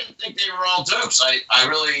didn't think they were all dopes.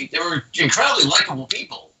 They were incredibly likable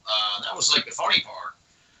people. That was like the funny part,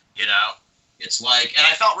 you know? It's like, and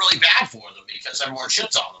I felt really bad for them because everyone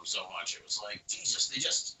shits on them so much. It was like, Jesus,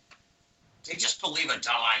 they just believe a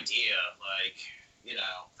dumb idea. Like, you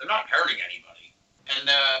know, they're not hurting anybody. And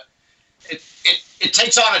it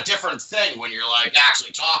takes on a different thing when you're like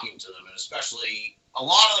actually talking to them, and especially a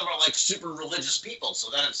lot of them are like super religious people.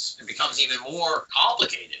 So then it becomes even more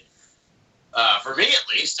complicated. For me, at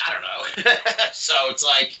least, I don't know. So it's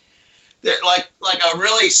like they're like a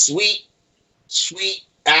really sweet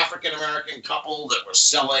African American couple that were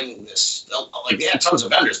selling this. Like they had tons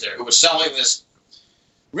of vendors there who were selling this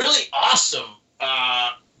really awesome.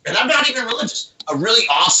 And I'm not even religious. A really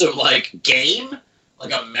awesome like game,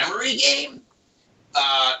 like a memory game,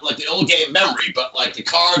 like the old game Memory, but like the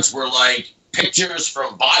cards were like pictures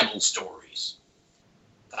from Bible stories,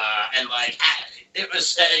 and like. It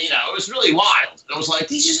was, it was really wild. It was like,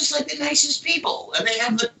 these are just like the nicest people. And they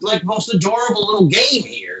have the like most adorable little game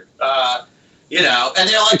here, and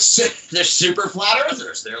they're like, they're super flat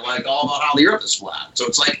earthers. They're like all about how the earth is flat. So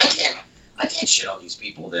it's like, I can't shit on these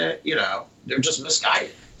people. They're just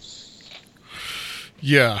misguided.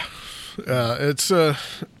 Yeah. It's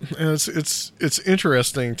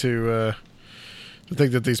interesting to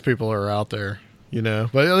think that these people are out there,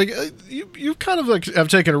 but like you kind of like have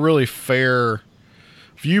taken a really fair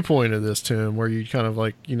viewpoint of this, Tim, where you kind of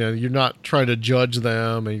like, you're not trying to judge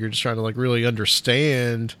them and you're just trying to like really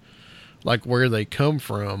understand like where they come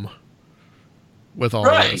from with all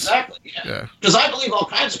right, this. Exactly. Yeah. Because I believe all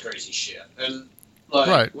kinds of crazy shit. And like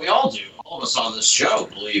right. We all do. All of us on this show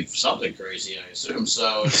believe something crazy, I assume.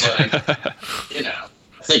 So it's like, I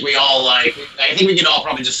think we all I think we can all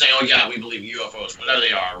probably just say, oh yeah, we believe UFOs, whatever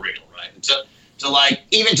they are real, right? And to like,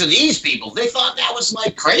 even to these people, they thought that was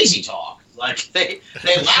like crazy talk. Like they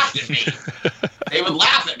laughed at me. They would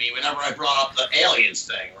laugh at me whenever I brought up the aliens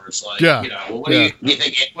thing, where it's like, well, what do you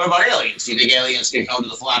think? What about aliens? Do you think aliens can come to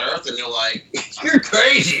the flat Earth? And they're like, you're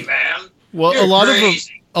crazy, man. Well, a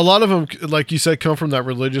lot of them, like you said, come from that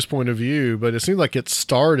religious point of view. But it seemed like it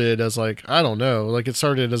started as like, I don't know, like it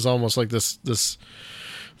started as almost like this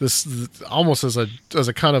this almost as a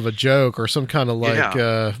kind of a joke or some kind of like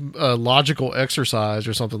a logical exercise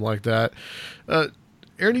or something like that.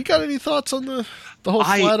 Aaron, you got any thoughts on the whole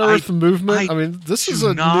flat Earth movement? I mean, this is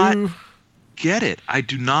a new. Get it? I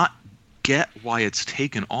do not get why it's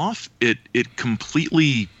taken off. It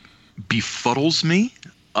completely befuddles me.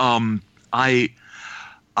 I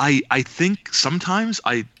think sometimes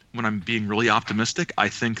when I'm being really optimistic, I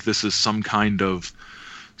think this is some kind of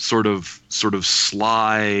sort of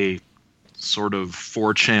sly, sort of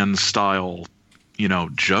 4chan style,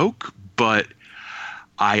 joke. But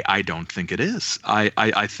I don't think it is.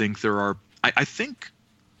 I think there are. I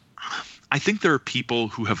think there are people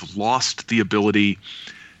who have lost the ability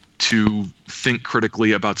to think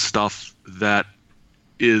critically about stuff that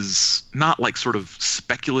is not like sort of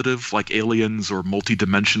speculative, like aliens or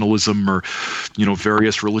multidimensionalism or,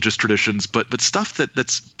 various religious traditions, but stuff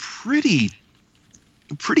that's pretty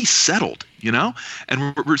settled,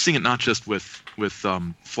 And we're seeing it not just with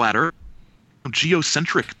flat Earth.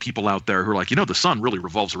 Geocentric people out there who are like, the sun really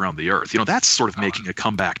revolves around the Earth. That's sort of making a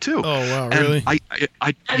comeback too. Oh wow, really?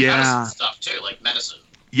 And medicine stuff too, like medicine.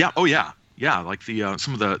 Yeah. Oh yeah. Yeah. Like the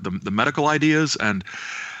some of the medical ideas, and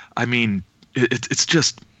I mean, it's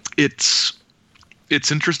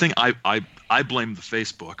interesting. I blame the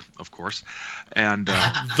Facebook, of course, and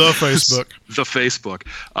the Facebook.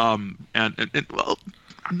 And well,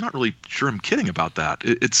 I'm not really sure I'm kidding about that.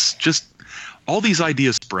 It's just all these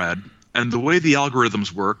ideas spread. And the way the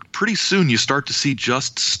algorithms work, pretty soon you start to see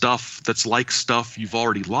just stuff that's like stuff you've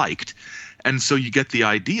already liked. And so you get the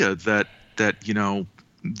idea that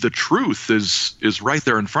the truth is right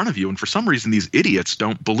there in front of you. And for some reason, these idiots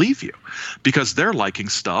don't believe you because they're liking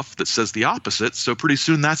stuff that says the opposite. So pretty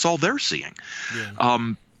soon that's all they're seeing. Yeah.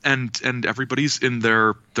 And everybody's in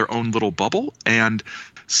their own little bubble. And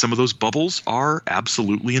some of those bubbles are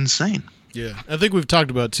absolutely insane. Yeah. I think we've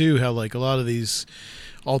talked about, too, how like a lot of these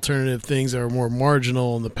alternative things that are more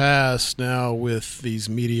marginal in the past now with these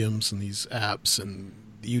mediums and these apps and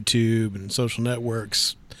YouTube and social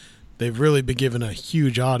networks, they've really been given a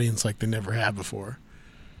huge audience like they never have before.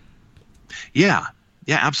 Yeah,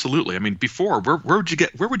 absolutely. I mean, before where would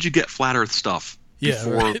you get flat Earth stuff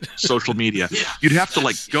before social media? Yeah. You'd have to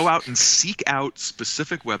like go out and seek out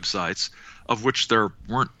specific websites, of which there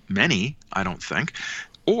weren't many, I don't think,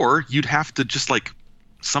 or you'd have to just like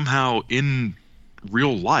somehow in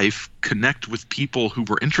real life connect with people who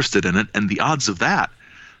were interested in it, and the odds of that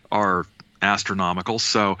are astronomical.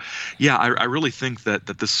 So yeah, I really think that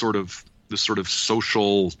this sort of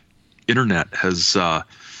social internet has to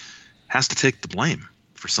take the blame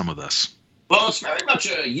for some of this. Well, it's very much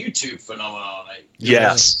a YouTube phenomenon.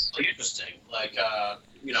 Yes. It's really interesting. Like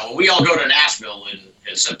when we all go to Nashville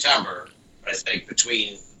in September, I think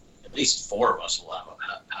between at least 4 of us will have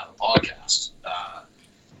a podcast.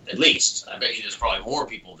 At least, I bet you there's probably more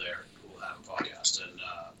people there who will have a podcast. And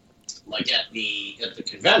like at the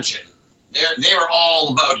convention, they were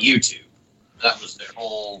all about YouTube. That was their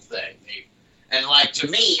whole thing. And like to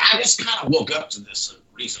me, I just kind of woke up to this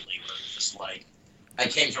recently. Where it's just like I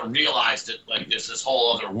came to realize that like there's this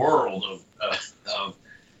whole other world of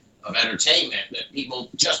entertainment that people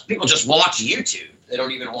just watch YouTube. They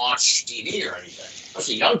don't even watch TV or anything.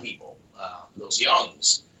 Especially young people, those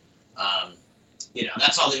youngs.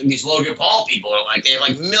 That's all these Logan Paul people are like. They have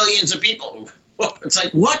like millions of people. It's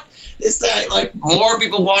like, what is that? Like, more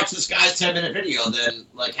people watch this guy's 10-minute video than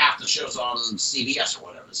like half the shows on CBS or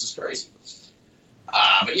whatever. This is crazy.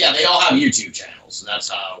 But yeah, they all have YouTube channels. That's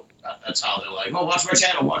how they're like, oh, watch my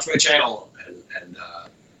channel. And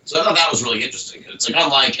so I thought that was really interesting. It's like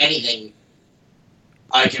unlike anything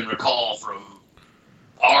I can recall from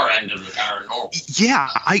our end of the paranormal. Yeah,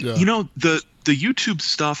 the YouTube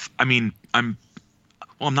stuff. I mean, I'm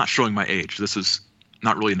not showing my age. This is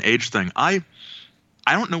not really an age thing. I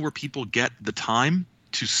don't know where people get the time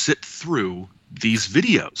to sit through these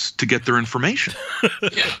videos to get their information.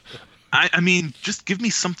 Yeah. I mean, just give me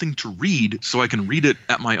something to read so I can read it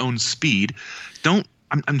at my own speed.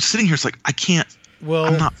 I'm sitting here. It's like I can't. Well,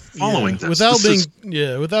 I'm not following this. Without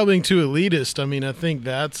being too elitist, I mean, I think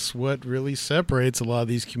that's what really separates a lot of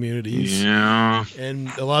these communities. Yeah. And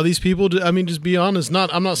a lot of these people, I mean, just be honest,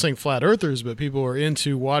 I'm not saying flat earthers, but people who are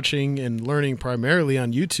into watching and learning primarily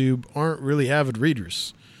on YouTube aren't really avid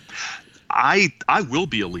readers. I will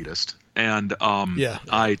be elitist. And I'll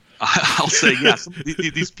say yes.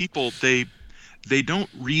 These people, they don't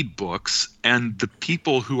read books, and the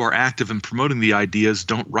people who are active in promoting the ideas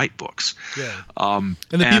don't write books. Yeah. And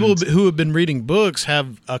the people who have been reading books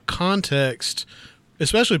have a context,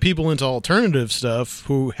 especially people into alternative stuff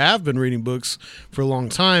who have been reading books for a long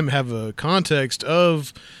time, have a context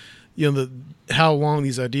of, how long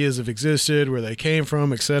these ideas have existed, where they came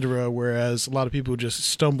from, etc. Whereas a lot of people just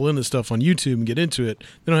stumble into stuff on YouTube and get into it.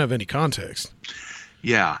 They don't have any context.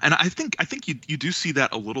 Yeah, and I think you do see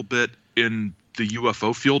that a little bit in the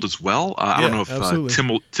UFO field as well. I don't know if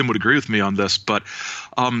Tim would agree with me on this, but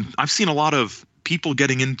I've seen a lot of people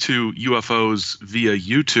getting into UFOs via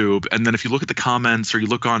YouTube, and then if you look at the comments or you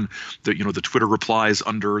look on the the Twitter replies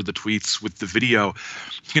under the tweets with the video,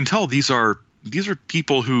 you can tell these are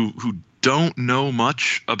people who don't know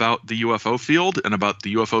much about the UFO field and about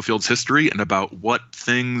the UFO field's history and about what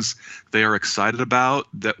things they are excited about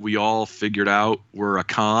that we all figured out were a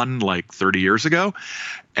con like 30 years ago.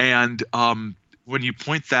 And when you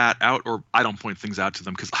point that out, or I don't point things out to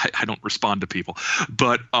them because I don't respond to people,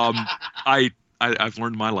 but I've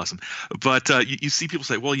learned my lesson. But you see people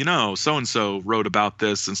say, well, so-and-so wrote about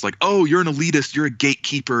this. And it's like, oh, you're an elitist. You're a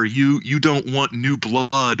gatekeeper. You don't want new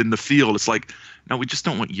blood in the field. It's like, no, we just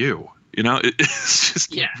don't want you. It's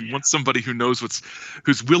just we want somebody who knows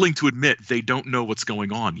who's willing to admit they don't know what's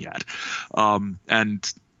going on yet.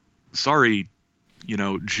 And sorry,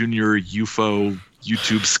 junior UFO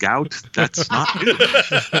YouTube scout, that's not you.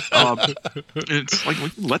 It's like,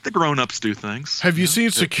 let the grown-ups do things. Have you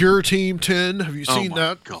seen Secure Team 10? Have you seen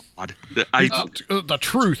that? God, the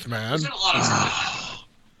truth, man.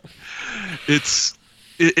 It's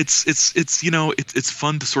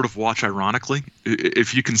fun to sort of watch ironically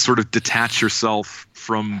if you can sort of detach yourself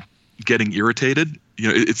from getting irritated.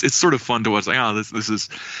 It's sort of fun to watch. Like, this is.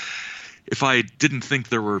 If I didn't think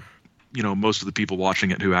there were, most of the people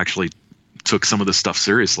watching it who actually took some of this stuff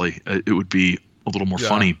seriously, it would be a little more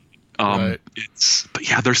funny. Right.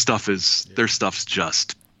 Their stuff's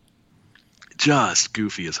just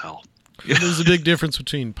goofy as hell. There's a big difference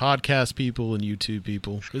between podcast people and YouTube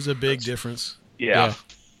people. There's a big difference. Yeah.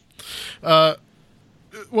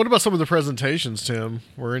 What about some of the presentations, Tim?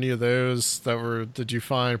 Were any of those did you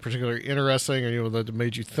find particularly interesting, or that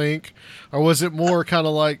made you think, or was it more kind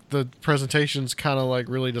of like the presentations kind of like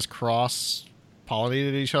really just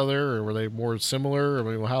cross-pollinated each other, or were they more similar? I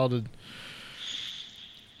mean, how did?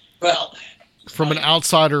 Well, from an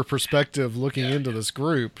outsider perspective, looking into this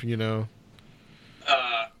group, the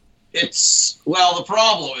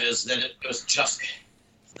problem is that it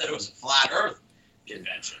was a flat Earth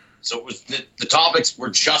convention. So it was the topics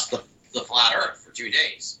were just the flat Earth for 2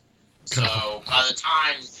 days. So by the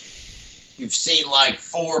time you've seen like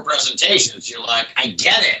 4 presentations, you're like, I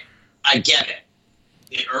get it.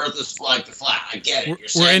 The Earth is like the flat. I get it.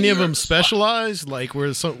 Were any of them specialized? Like,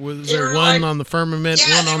 was there one on the firmament,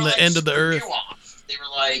 one on the end of the Earth? Nuanced. They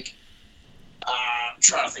were like, I'm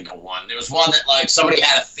trying to think of one. There was one that like somebody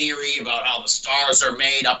had a theory about how the stars are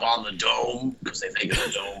made up on the dome because they think of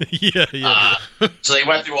the dome. Yeah. So they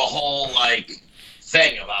went through a whole like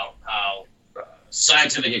thing about how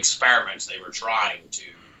scientific experiments they were trying to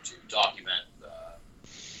document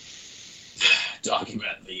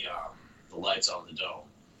the lights on the dome.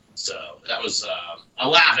 So that was I'm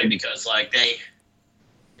laughing because like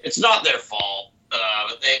it's not their fault.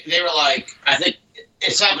 But they were like, I think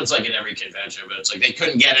it happens like in every convention, but it's like they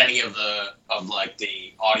couldn't get any of the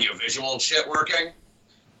audio visual shit working.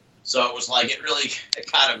 So it was like it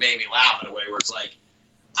kind of made me laugh in a way where it's like,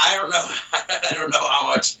 I don't know how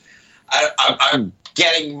much I'm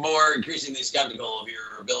getting more increasingly skeptical of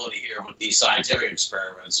your ability here with these scientific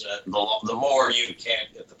experiments. The more you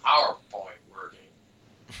can't get the PowerPoint working,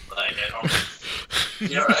 like I don't,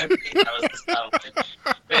 you know what I mean? I was just kind of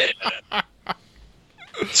like, wait a minute.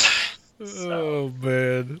 Oh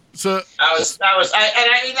man! So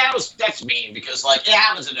that's mean because like it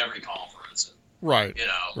happens in every conference, right?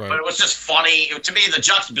 Right. But it was just funny to me. The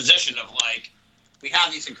juxtaposition of like we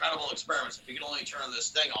have these incredible experiments. If we can only turn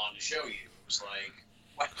this thing on to show you, it was like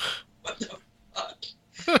what the fuck?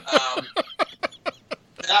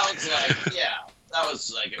 That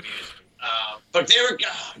was like amusing. But they were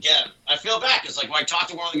again. I feel bad because like when I talked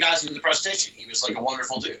to one of the guys who did the presentation, he was like a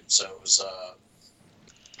wonderful dude. So it was.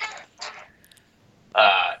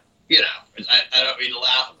 I don't mean to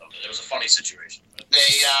laugh at them, but it was a funny situation. But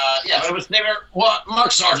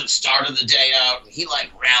Mark Sargent started the day out, and he like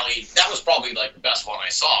rallied. That was probably like the best one I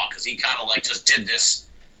saw because he kind of like just did this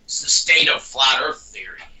state of flat Earth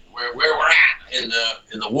theory, where we're at in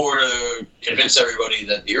the war to convince everybody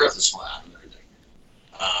that the Earth is flat and everything.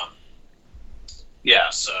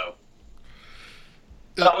 So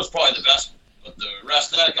that was probably the best, but the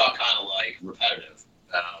rest of that got kind of like repetitive.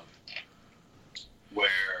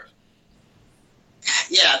 Where,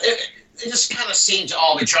 they just kind of seem to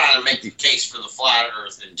all be trying to make the case for the flat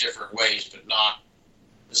Earth in different ways, but not.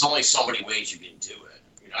 There's only so many ways you can do it.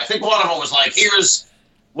 I think one of them was like, here's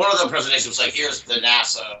one of the presentations was like, here's the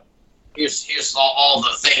NASA here's all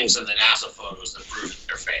the things in the NASA photos that prove that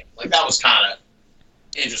they're fake. Like, that was kind of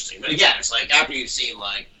interesting. But again, it's like, after you've seen,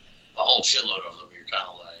 like, a whole shitload of them, you're kind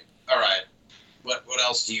of like, all right, what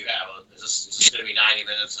else do you have? Is this going to be 90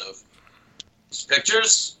 minutes of these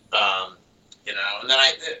pictures? You know, and then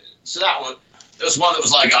so that one, there was one that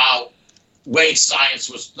was like, oh, way science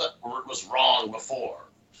was wrong before.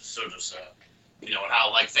 So just, you know, and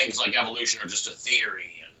how, like, things like evolution are just a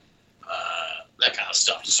theory and that kind of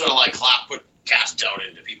stuff. Just sort of like cast doubt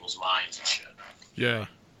into people's minds and shit. Yeah.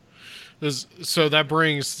 So that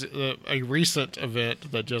brings a recent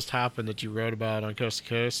event that just happened that you wrote about on Coast to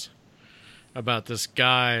Coast, about this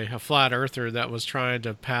guy, a flat earther, that was trying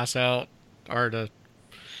to pass out,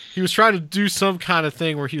 he was trying to do some kind of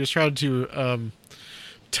thing where he was trying to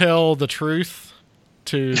tell the truth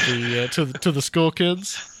to the to the school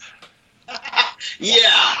kids.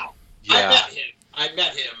 Yeah. I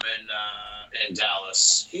met him in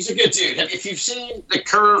Dallas. He's a good dude. If you've seen the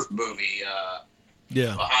Curve movie,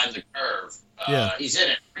 Behind the Curve, he's in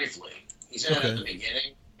it briefly. He's in it at the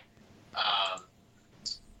beginning.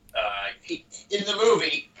 In the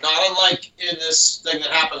movie, not unlike in this thing that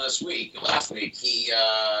happened last week, in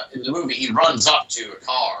the movie, he runs up to a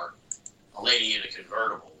car, a lady in a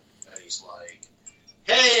convertible, and he's like,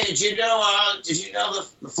 "Hey, did you know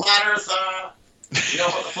the flat Earth? You know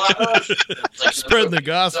about the flat Earth?" Like, spread the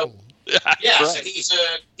gospel. So, yeah, so he's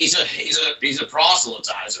a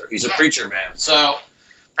proselytizer. He's a preacher man. So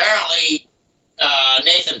apparently,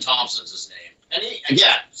 Nathan Thompson's his name. And he,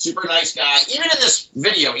 again, super nice guy. Even in this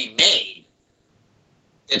video he made,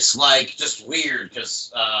 it's like just weird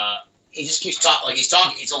because he just keeps talking. Like, he's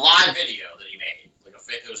talking. It's a live video that he made. Like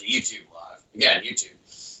it was a YouTube live. Again, YouTube.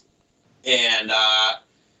 And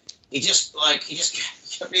he just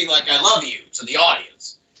kept being like, "I love you" to the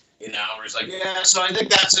audience. You know, where he's like, "Yeah, so I think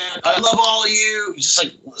that's it. I love all of you." He's just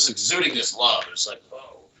like exuding this love. It's like,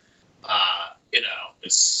 whoa. You know,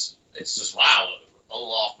 it's just wow. A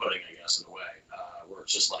little off-putting, I guess, in a way. Where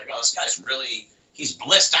it's just like, oh, this guy's really, he's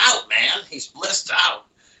blissed out, man. He's blissed out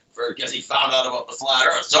because he found out about the flat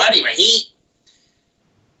Earth. So anyway,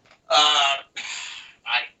 I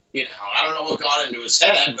don't know what got into his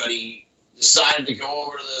head, but he decided to go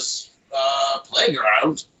over to this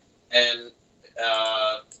playground, and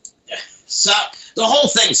so the whole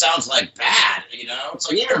thing sounds like bad, you know? It's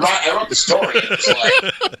like, I wrote the story, and it's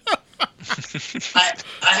like,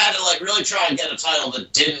 I had to, like, really try and get a title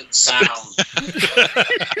that didn't sound,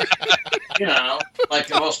 you know, like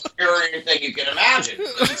the most infuriating thing you can imagine.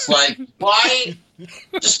 It's like, why?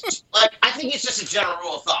 Just, like, I think it's just a general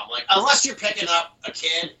rule of thumb. Like, unless you're picking up a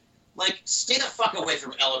kid, like, stay the fuck away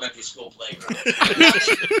from elementary school playground.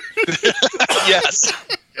 Yes.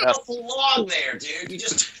 You don't belong there, dude.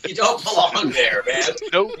 You don't belong there, man.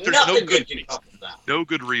 Nothing good can come from that. No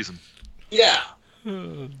good reason. Yeah.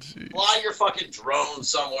 Oh, Fly your fucking drone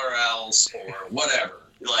somewhere else or whatever.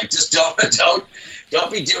 Like, just don't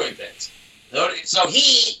be doing things. So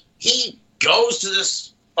he goes to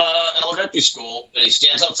this elementary school, and he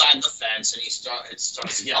stands outside the fence, and he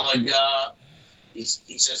starts yelling. He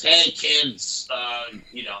says, "Hey kids,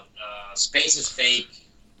 space is fake.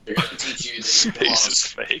 They're going to teach you that Space is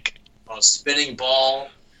fake. On a spinning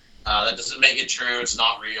ball. That doesn't make it true. It's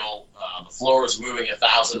not real. The floor is moving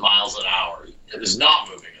 1,000 miles an hour. It is not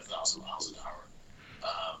moving 1,000 miles an hour."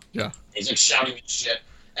 He's like shouting this shit.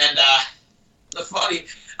 And the funny,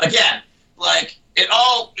 again, like,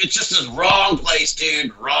 it's just this wrong place,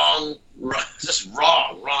 dude. Just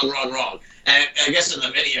wrong. And I guess in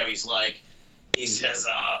the video, he says,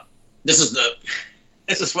 this is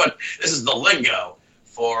the lingo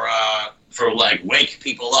for like wake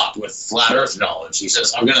people up with flat Earth knowledge. He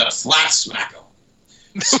says, "I'm gonna flat smack them."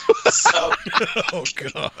 So, oh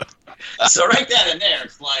god. So right then and there,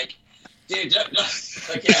 it's like, dude,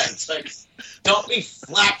 it's like, don't be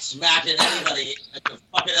flat smacking anybody at the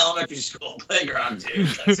fucking elementary school playground, dude.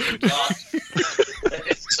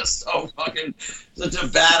 It's just so fucking such a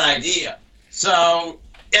bad idea. So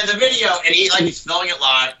in the video, and he's filming it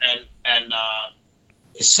live, and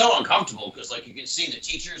it's so uncomfortable because, like, you can see the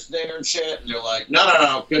teachers there and shit, and they're like,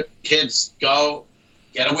 no, good kids, go,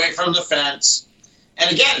 get away from the fence.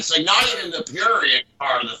 And again, it's like not even the prurient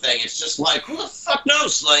part of the thing. It's just like, who the fuck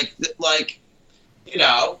knows? Like, you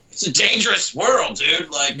know, it's a dangerous world, dude.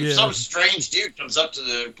 Like, if some strange dude comes up to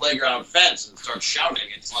the playground fence and starts shouting,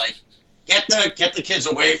 it's like, get the kids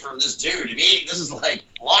away from this dude. I mean, this is like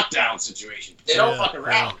lockdown situation. They don't fuck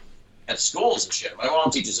around at schools and shit. My mom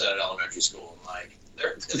teaches at an elementary school, and like, they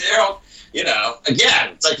don't, you know.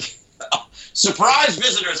 Again, it's like surprise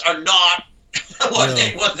visitors are not what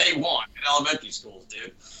they want in elementary schools,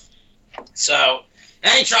 dude. So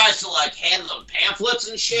And he tries to like hand them pamphlets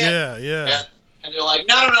and shit. Yeah. And they're like,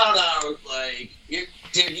 no. Like,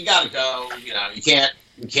 dude, you gotta go. You know, you can't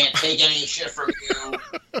take any shit from you.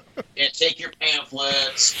 You can't take your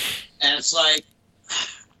pamphlets. And it's like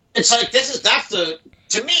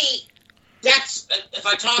to me, that's, if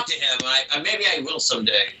I talk to him, maybe I will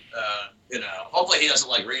someday. You know, hopefully he doesn't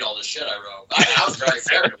like read all this shit I wrote. I was very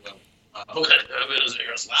fair to him. Hopefully he doesn't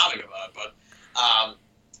hear us laughing about it. But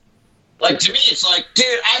like, to me, it's like,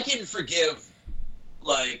 dude, I can forgive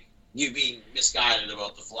like you being misguided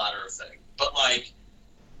about the flat Earth thing, but like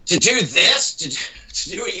to do this, to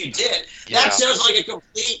do what you did, that sounds like a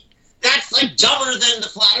complete. That's like dumber than the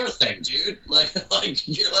flat Earth thing, dude. Like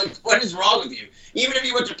you're like, what is wrong with you? Even if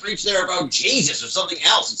you went to preach there about Jesus or something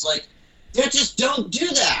else, it's like, dude, just don't do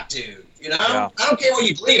that, dude. You know, I don't care what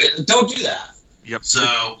you believe in, don't do that. Yep.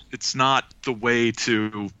 So it's not the way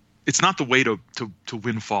to. It's not the way to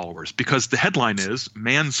win followers, because the headline is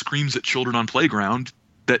 "Man screams at children on playground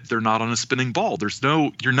that they're not on a spinning ball."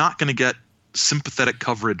 You're not going to get sympathetic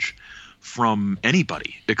coverage from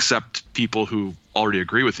anybody except people who already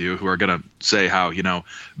agree with you, who are going to say how, you know,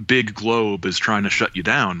 Big Globe is trying to shut you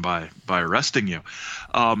down by arresting you.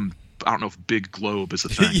 I don't know if Big Globe is a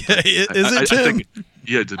thing. Yeah, is it, Tim? I think,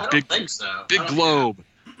 it's I don't think so. Big Globe.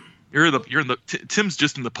 You're in the Tim's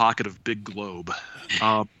just in the pocket of Big Globe.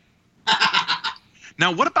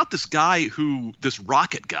 Now, what about this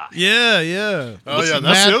rocket guy? Yeah. Oh, yeah,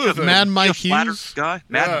 that's the other thing. Mad Mike Flat Hughes Earth guy?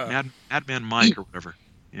 Madman Mike or whatever.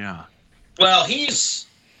 Yeah. Well, he's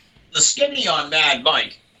the skinny on Mad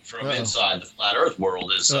Mike from inside the flat Earth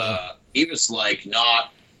world is he was like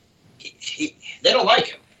not he they don't like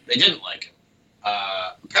him. They didn't like him.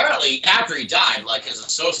 Apparently after he died, like his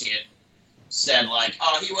associate said like,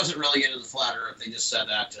 oh, he wasn't really into the flat Earth. They just said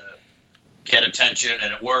that to get attention,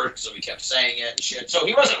 and it worked, so he kept saying it and shit. So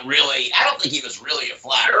he wasn't really, I don't think he was really a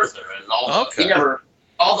flat earther, and all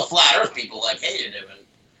the flat Earth people like hated him. And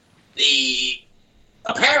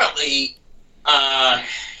apparently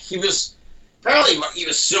he was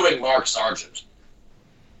suing Mark Sargent.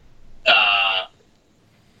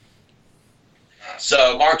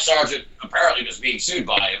 So Mark Sargent apparently was being sued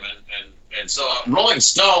by him, and so Rolling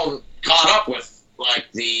Stone caught up with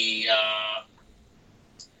like the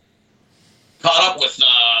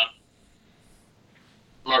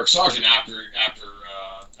Mark Sargent after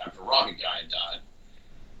Rocket Guy had died,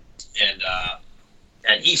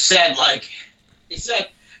 and he said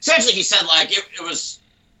essentially it was,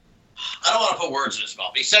 I don't want to put words in his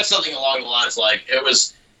mouth, but he said something along the lines like it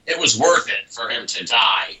was worth it for him to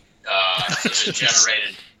die, it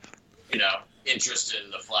generated, you know, interest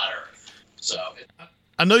in the flat Earth. So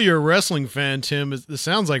I know you're a wrestling fan, Tim. It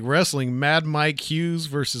sounds like wrestling. Mad Mike Hughes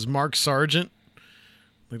versus Mark Sargent.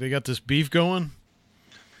 Like they got this beef going.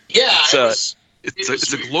 Yeah,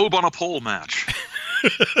 it's a globe on a pole match.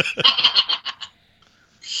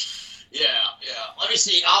 Yeah. Let me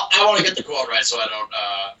see. I want to get the quote right so I don't.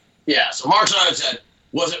 So Mark Sargent said,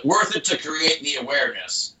 "Was it worth it to create the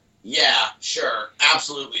awareness?" Yeah, sure,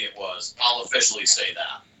 absolutely it was. I'll officially say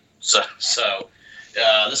that. So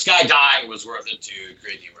this guy dying was worth it to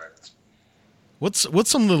create the awareness. What's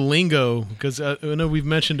some of the lingo? Because I know we've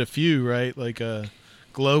mentioned a few, right? Like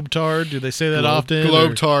globetard. Do they say that often?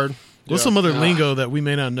 Globetard. What's some other lingo that we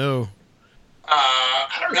may not know?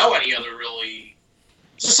 I don't know any other really.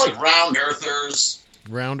 Just like round earthers.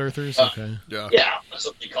 Round earthers. Okay. Yeah, that's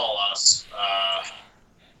what they call us.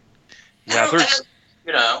 There's.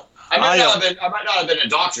 You know, I might not have been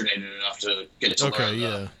indoctrinated enough to get to learn. Okay,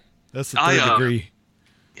 yeah, that's the third degree.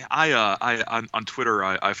 I on Twitter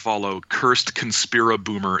I follow Cursed Conspira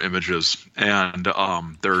Boomer Images and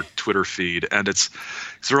their Twitter feed, and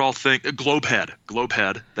they're all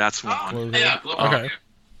Globehead, that's one. Globehead. Okay.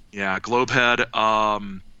 Yeah,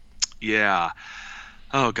 Globehead. Yeah.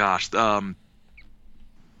 Oh gosh.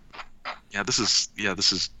 This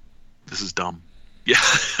is dumb. Yeah.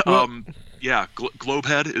 Yeah,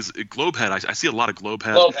 Globehead is Globehead. I see a lot of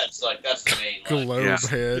Globehead. Globehead's like, that's the main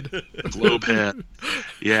Globehead. Globehead.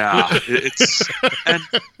 Yeah, it's and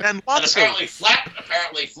lots and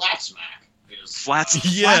apparently Flat Smack is Flat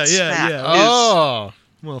yeah. Oh,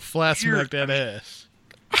 well, Flat Smack that ass.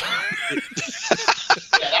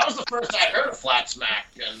 Yeah, that was the first I heard of Flat Smack,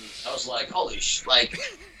 and I was like, holy sh! Like,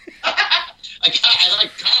 I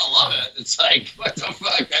kind of love it. It's like, what the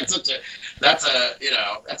fuck?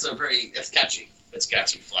 It's catchy. It's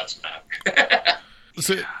catchy, Flat Smack.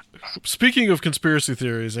 So, speaking of conspiracy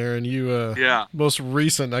theories, Aaron, you most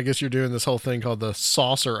recent, I guess you're doing this whole thing called the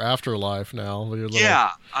Saucer Afterlife now. With your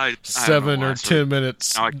little 7 or 10 minute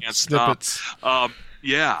snippets.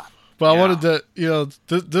 Yeah. But I wanted to,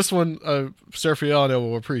 this one, Sergio, I know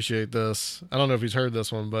will appreciate this. I don't know if he's heard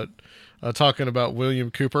this one, but talking about William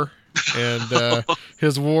Cooper and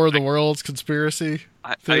his War of the Worlds conspiracy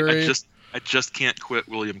theory. I just can't quit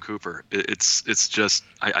William Cooper. It's just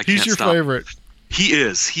I can't stop. He's your favorite. He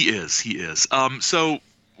is. So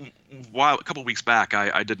a couple of weeks back,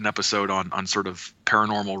 I did an episode on sort of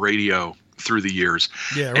paranormal radio through the years.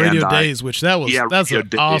 Yeah, Radio Days, which that's an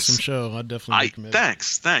awesome show. I definitely recommend.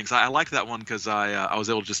 Thanks. I like that one because I was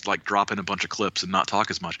able to just like drop in a bunch of clips and not talk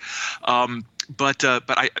as much. But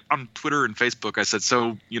I on Twitter and Facebook I said,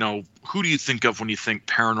 so who do you think of when you think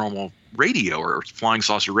paranormal radio or flying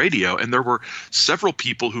saucer radio? And there were several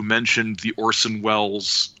people who mentioned the Orson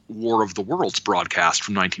Welles War of the Worlds broadcast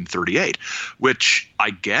from 1938, which I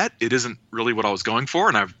get. It isn't really what I was going for,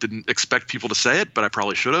 and I didn't expect people to say it, but I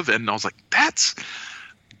probably should have. And I was like, that's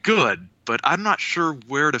good, but I'm not sure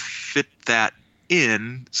where to fit that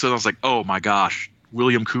in. So I was like, oh my gosh,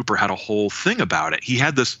 William Cooper had a whole thing about it. He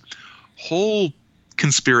had this whole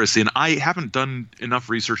conspiracy, and I haven't done enough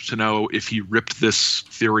research to know if he ripped this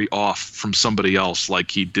theory off from somebody else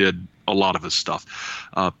like he did a lot of his stuff.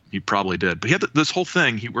 He probably did. But he had this whole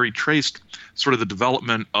thing where he traced sort of the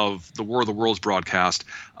development of the War of the Worlds broadcast,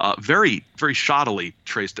 very, very shoddily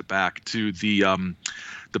traced it back to the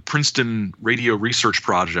Princeton Radio Research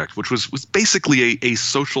Project, which was basically a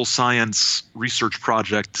social science research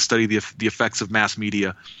project to study the effects of mass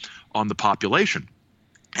media on the population.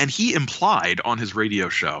 And he implied on his radio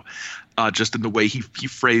show, just in the way he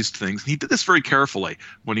phrased things, and he did this very carefully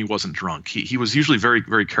when he wasn't drunk. He was usually very,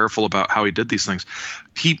 very careful about how he did these things.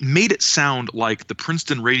 He made it sound like the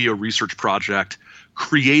Princeton Radio Research Project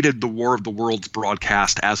created the War of the Worlds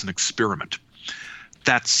broadcast as an experiment.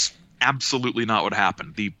 That's absolutely not what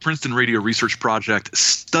happened. The Princeton Radio Research Project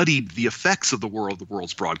studied the effects of the War of the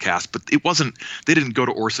Worlds broadcast, but it wasn't. They didn't go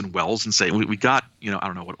to Orson Welles and say, "We got, I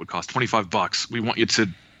don't know what it would cost, $25. We want you to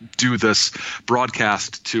do this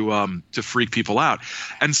broadcast to freak people out."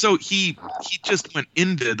 And so he just went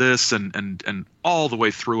into this and all the way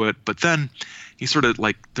through it. But then he sort of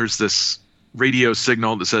like, there's this radio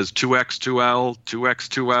signal that says 2x2l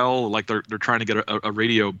 2x2l, like they're trying to get a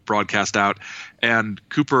radio broadcast out, and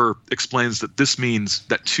Cooper explains that this means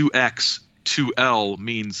that 2x2l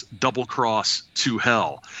means double cross to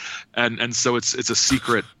hell, and so it's a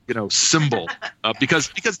secret symbol, because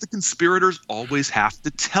the conspirators always have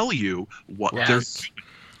to tell you what they're doing,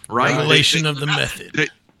 right? Revelation of the method.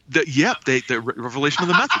 The revelation of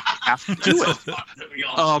the method. You have to do it.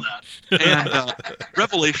 And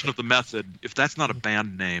revelation of the method, if that's not a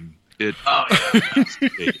band name, that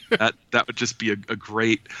would just be a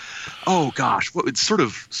great. Oh gosh, what it's sort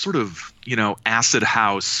of acid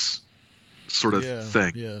house sort of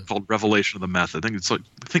thing called revelation of the method. I think it's like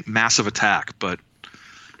Massive Attack, but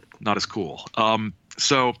not as cool.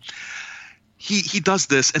 So he does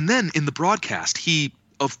this, and then in the broadcast, he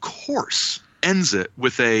of course ends it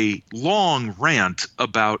with a long rant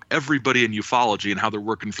about everybody in ufology and how they're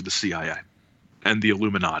working for the CIA and the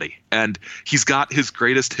Illuminati. And he's got his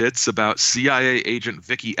greatest hits about CIA agent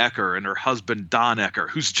Vicky Ecker and her husband Don Ecker,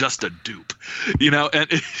 who's just a dupe, and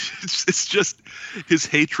it's just his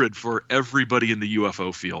hatred for everybody in the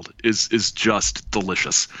UFO field is just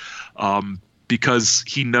delicious, because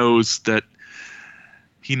he knows that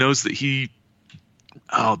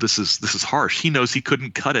this is harsh. He knows he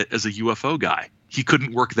couldn't cut it as a UFO guy. He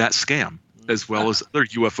couldn't work that scam as well as other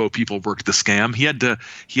UFO people worked the scam. He had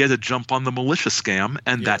to jump on the militia scam,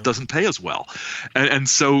 and that doesn't pay as well. And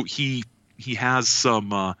so he has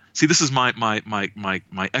some. See, this is my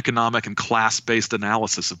economic and class-based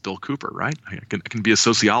analysis of Bill Cooper. Right? I can be a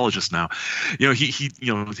sociologist now.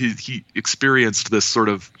 He experienced this sort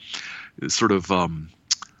of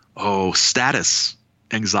status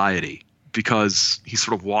anxiety, because he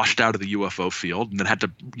sort of washed out of the UFO field and then had to,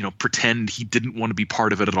 pretend he didn't want to be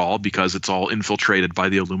part of it at all because it's all infiltrated by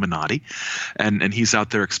the Illuminati, and he's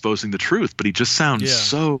out there exposing the truth. But he just sounds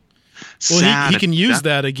so sad. Well, he can use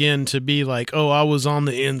that again to be like, oh, I was on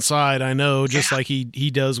the inside. I know, just like he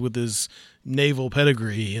does with his naval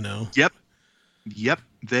pedigree. Yep.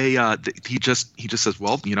 He just says,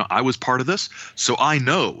 well, I was part of this, so I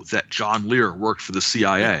know that John Lear worked for the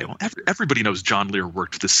CIA. Well, everybody knows John Lear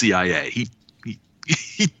worked for the CIA.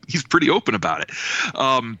 He's pretty open about it.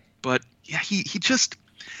 But yeah, he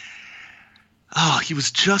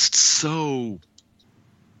was just so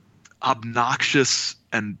obnoxious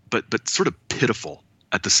but sort of pitiful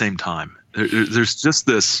at the same time. There's just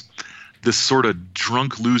this sort of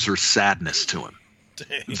drunk loser sadness to him.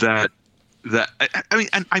 Dang. That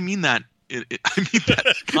I mean that I mean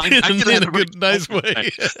that in a good, nice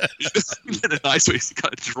way. In a nice way. He's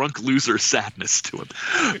got a drunk loser sadness to him.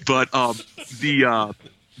 But the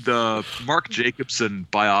Mark Jacobson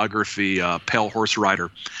biography, Pale Horse Rider,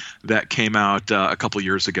 that came out a couple of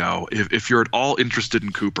years ago. If you're at all interested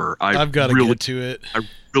in Cooper, I've got to get to it. I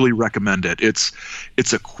really recommend it. It's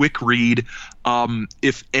a quick read.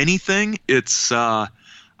 If anything, it's I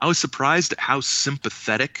was surprised at how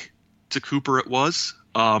sympathetic to Cooper it was.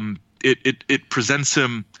 It presents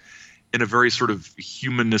him in a very sort of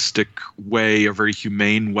humanistic way, a very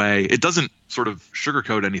humane way. It doesn't sort of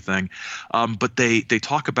sugarcoat anything, but they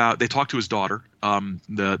talk to his daughter.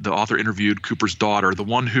 The author interviewed Cooper's daughter,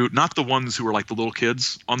 not the ones who were like the little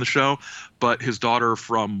kids on the show, but his daughter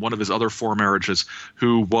from one of his other 4 marriages,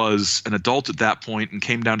 who was an adult at that point and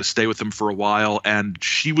came down to stay with him for a while. And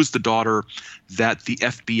she was the daughter that the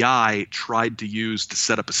FBI tried to use to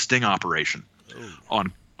set up a sting operation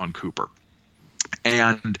on Cooper.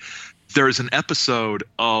 And there's an episode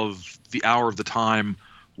of The Hour of the Time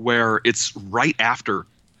where it's right after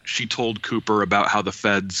she told Cooper about how the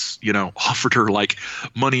feds, offered her like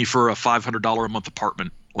money for a $500 a month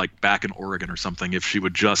apartment, like back in Oregon or something, if she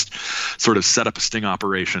would just sort of set up a sting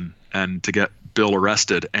operation and to get Bill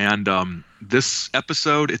arrested. And this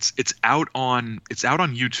episode, it's out on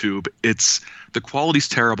YouTube. The quality's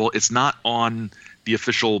terrible. It's not on the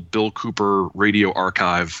official Bill Cooper radio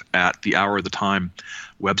archive at the Hour of the Time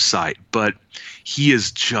website, but he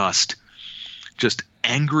is just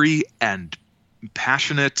angry and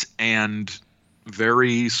passionate and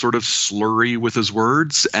very sort of slurry with his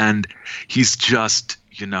words, and he's just,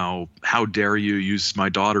 how dare you use my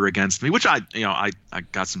daughter against me, which I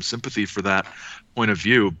got some sympathy for that point of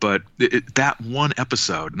view. But that one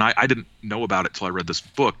episode, and I didn't know about it till I read this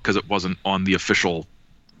book because it wasn't on the official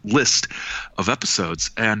list of episodes,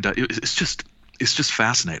 and it's just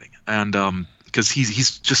fascinating, and because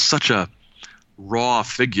he's just such a raw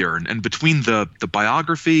figure, and between the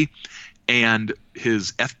biography and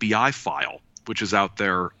his FBI file, which is out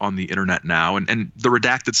there on the internet now, and the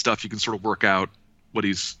redacted stuff, you can sort of work out what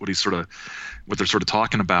they're sort of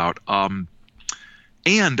talking about.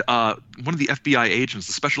 And one of the FBI agents,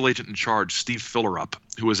 the special agent in charge, Steve Fillerup,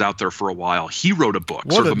 who was out there for a while, he wrote a book.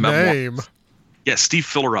 What a name! Yeah, Steve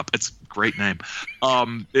Fillerup. It's a great name.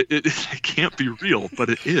 It can't be real, but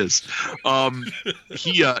it is.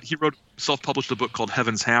 He self-published a book called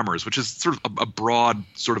Heaven's Hammers, which is sort of a broad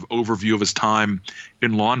sort of overview of his time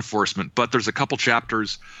in law enforcement. But there's a couple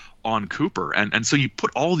chapters on Cooper, and so you put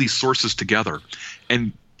all these sources together.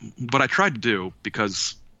 And what I tried to do,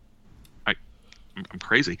 because I'm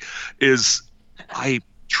crazy, is I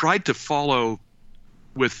tried to follow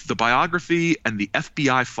with the biography and the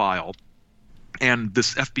FBI file and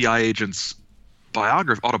this FBI agent's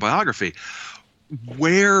autobiography,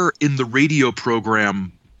 where in the radio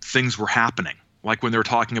program things were happening. Like when they were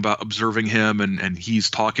talking about observing him and he's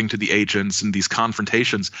talking to the agents and these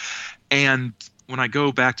confrontations. And when I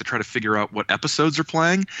go back to try to figure out what episodes are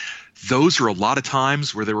playing, those are a lot of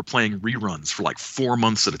times where they were playing reruns for like 4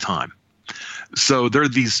 months at a time. So there are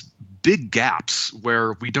these big gaps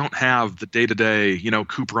where we don't have the day-to-day,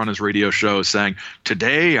 Cooper on his radio show saying,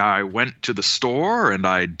 today I went to the store and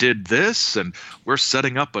I did this and we're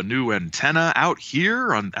setting up a new antenna out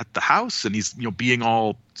here at the house, and he's being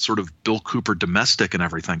all sort of Bill Cooper domestic and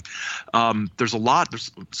everything. There's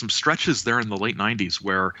some stretches there in the late 90s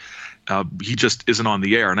where he just isn't on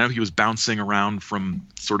the air. I know he was bouncing around from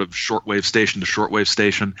sort of shortwave station to shortwave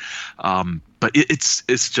station, but it's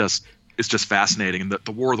just fascinating. And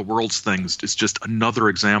the War of the Worlds things is just another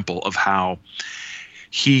example of how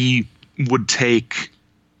he would take,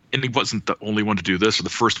 and he wasn't the only one to do this or the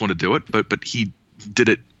first one to do it, but he did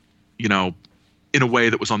it, in a way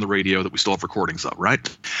that was on the radio that we still have recordings of, right?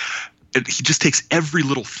 And he just takes every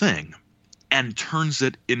little thing and turns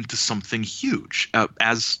it into something huge,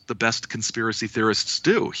 as the best conspiracy theorists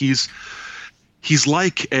do. He's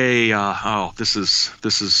like this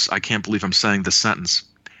is I can't believe I'm saying this sentence.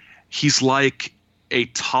 He's like a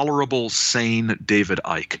tolerable, sane David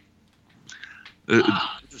Icke.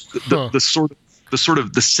 The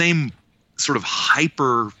same sort of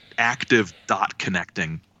hyperactive dot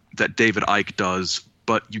connecting that David Icke does,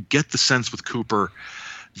 but you get the sense with Cooper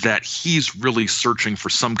that he's really searching for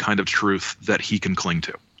some kind of truth that he can cling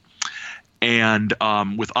to. And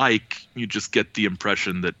with Icke, you just get the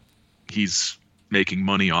impression that he's making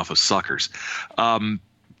money off of suckers.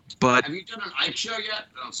 But have you done an Icke show yet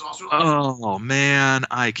on Saucer Life? Oh man,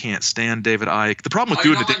 I can't stand David Icke. The problem with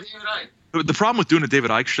doing a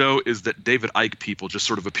David Icke show is that David Icke people just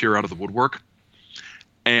sort of appear out of the woodwork,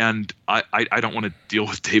 and I don't want to deal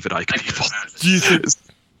with David Icke people.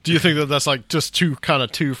 Do you think that that's like just too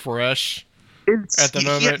fresh at the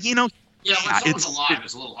moment? Yeah, when someone's alive,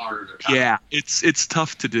 it's a little harder to. Yeah, it's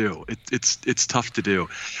tough to do. It's tough to do.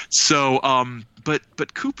 So,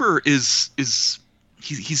 but Cooper is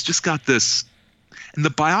he's just got this, and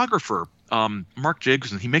the biographer, Mark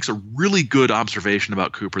Jacobson, he makes a really good observation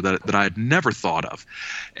about Cooper that I had never thought of,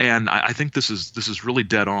 and I think this is really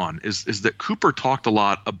dead on. Is that Cooper talked a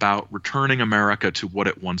lot about returning America to what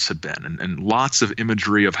it once had been, and lots of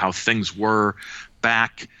imagery of how things were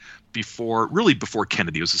back before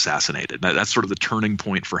Kennedy was assassinated. That's sort of the turning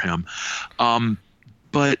point for him.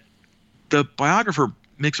 But the biographer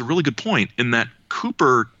makes a really good point in that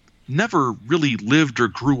Cooper never really lived or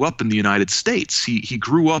grew up in the United States. He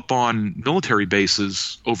grew up on military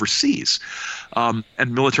bases overseas, and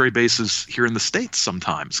military bases here in the States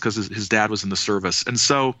sometimes because his dad was in the service. And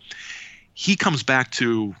so he comes back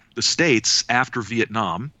to the States after he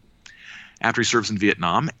serves in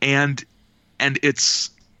Vietnam, and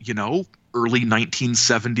it's early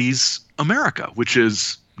 1970s America, which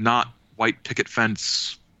is not white picket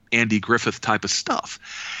fence, Andy Griffith type of stuff.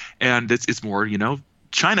 And it's more,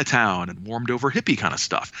 Chinatown and warmed over hippie kind of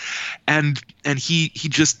stuff. And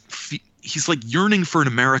he's like yearning for an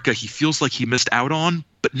America he feels like he missed out on,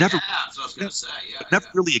 but never, that's what I was gonna say.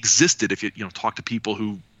 Really existed. If you talk to people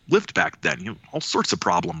who lived back then, all sorts of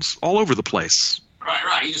problems all over the place.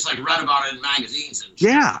 Right. He just like read about it in magazines and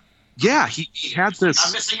Yeah, he had this.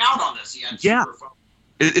 I'm missing out on this. He had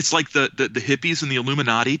It's like the hippies and the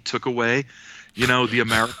Illuminati took away, the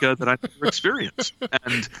America that I never experienced.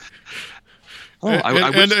 And O.H.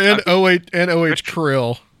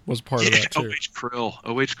 Krill was part of that too.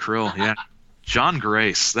 O.H. Krill, yeah. John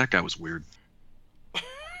Grace, that guy was weird.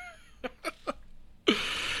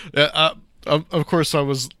 Of course, I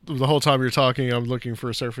was the whole time you're talking. I'm looking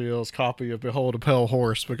for Seraphiel's copy of "Behold a Pale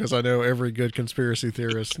Horse" because I know every good conspiracy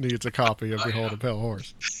theorist needs a copy of "Behold a Pale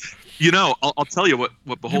Horse." I'll tell you what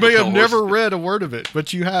 "Behold." You may have never read a word of it,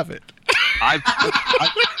 but you have it. I've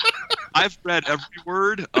read every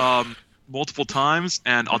word multiple times,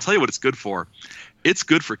 and I'll tell you what it's good for. It's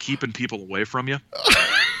good for keeping people away from you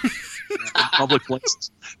in public places.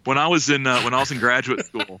 When I was in graduate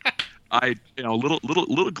school.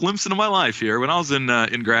 Little glimpse into my life here. When I was in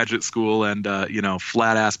graduate school and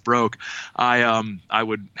flat ass broke, I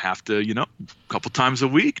would have to a couple times a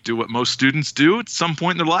week do what most students do at some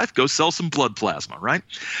point in their life, go sell some blood plasma, right?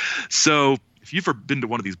 So if you've ever been to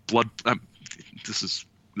one of these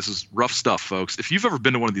this is rough stuff, folks. If you've ever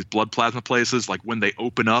been to one of these blood plasma places, like when they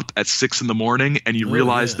open up at 6 a.m. and you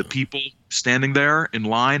realize the people standing there in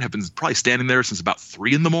line have been probably standing there since about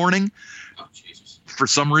 3 a.m. Oh, Jesus. For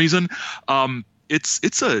some reason, it's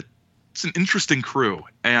an interesting crew,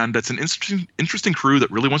 and it's an interesting crew that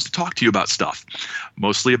really wants to talk to you about stuff,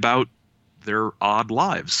 mostly about their odd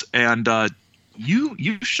lives. And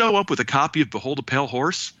you show up with a copy of "Behold a Pale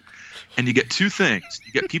Horse," and you get two things: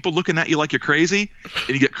 you get people looking at you like you're crazy, and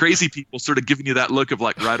you get crazy people sort of giving you that look of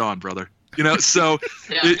like, "Right on, brother." So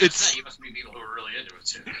it's. You must be people who are really into it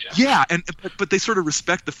too. Yeah, but they sort of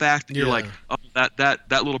respect the fact that you're like, oh, that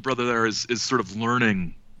little brother there is sort of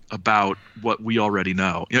learning about what we already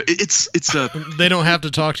know. It's a. They don't have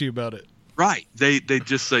to talk to you about it, right? They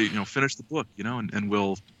just say, finish the book, and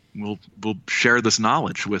we'll share this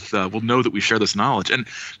knowledge with. We'll know that we share this knowledge, and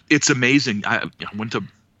it's amazing.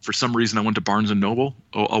 For some reason, I went to Barnes & Noble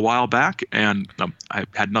a while back, and I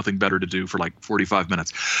had nothing better to do for like 45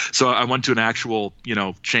 minutes. So I went to an actual,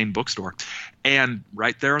 chain bookstore, and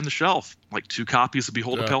right there on the shelf, like 2 copies of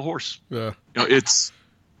 "Behold a Pale Horse." Yeah. It's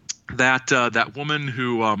that woman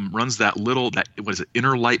who runs what is it,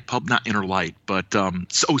 Inner Light Pub? Not Inner Light, but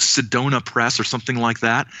Sedona Press or something like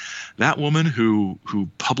that. That woman who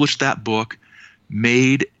published that book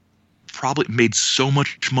probably made so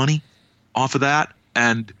much money off of that.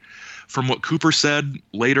 And from what Cooper said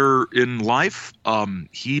later in life,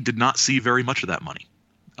 he did not see very much of that money.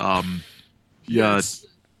 Yes.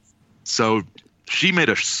 So she made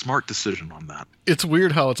a smart decision on that. It's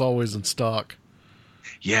weird how it's always in stock.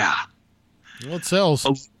 Yeah. Well, it sells.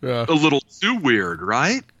 A little too weird,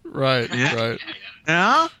 right? Right. Yeah. Right.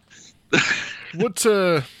 Yeah. What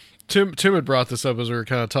Tim had brought this up as we were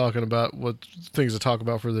kind of talking about what things to talk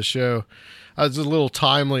about for the show. It's a little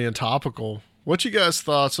timely and topical. What you guys'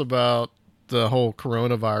 thoughts about the whole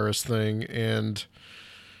coronavirus thing and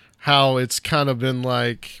how it's kind of been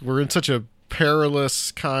like we're in such a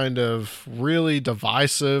perilous kind of really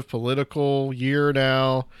divisive political year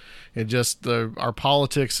now, and just our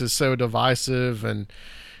politics is so divisive and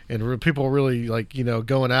people really like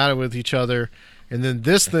going at it with each other, and then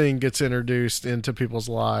this thing gets introduced into people's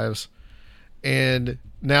lives, And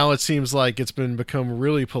now it seems like it's become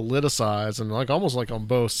really politicized and like almost like on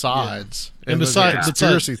both sides. Yeah. And there's besides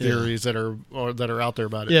conspiracy theories that are out there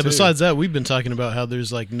about it. Yeah. Too. Besides that, we've been talking about how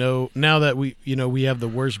there's like now that we have the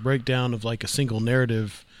worst breakdown of like a single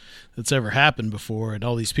narrative that's ever happened before, and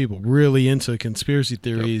all these people really into conspiracy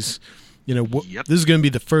theories. This is going to be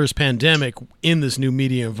the first pandemic in this new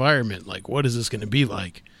media environment. Like, what is this going to be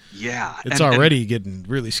like? Yeah, it's already getting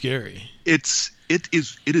really scary. It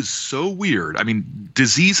is so weird. I mean,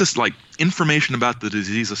 diseases, like information about the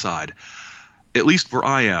disease aside, at least where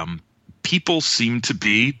I am, people seem to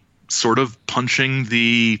be sort of punching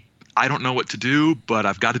the I don't know what to do, but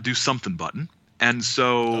I've got to do something button. And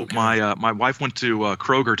so my wife went to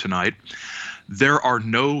Kroger tonight. There are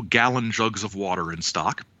no gallon jugs of water in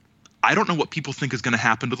stock. I don't know what people think is going to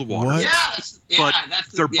happen to the water. But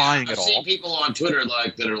they're buying it all. I've seen people on Twitter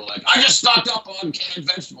that are like, I just stocked up on canned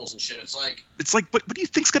vegetables and shit. It's like, what do you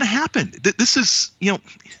think's going to happen? This is,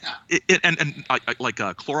 and like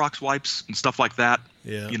Clorox wipes and stuff like that.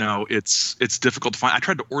 Yeah. It's difficult to find. I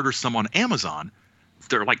tried to order some on Amazon.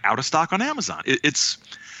 They're like out of stock on Amazon.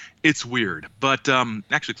 It's weird, but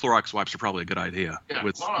actually Clorox wipes are probably a good idea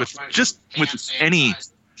with any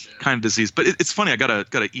kind of disease. But it's funny. I got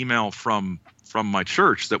an email from my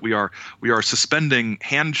church that we are suspending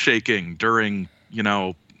handshaking during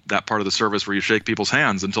that part of the service where you shake people's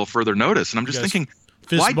hands until further notice. And I'm just thinking,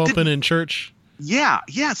 fist bumping in church. Yeah.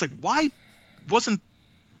 It's like, why wasn't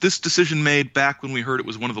this decision made back when we heard it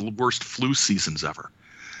was one of the worst flu seasons ever?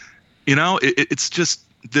 It's just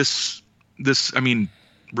this. I mean,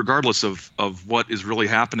 regardless of what is really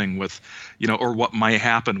happening with, or what might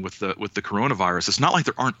happen with the coronavirus, it's not like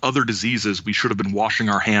there aren't other diseases we should have been washing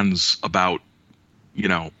our hands about,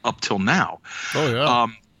 up till now. Oh yeah.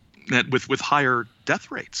 With higher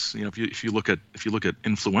death rates, if you look at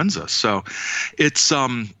influenza. So it's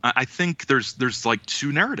I think there's like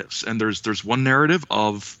two narratives, and there's one narrative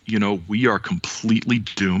of we are completely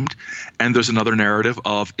doomed, and there's another narrative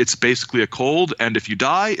of it's basically a cold, and if you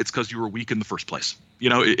die, it's because you were weak in the first place.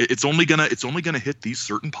 It's only gonna hit these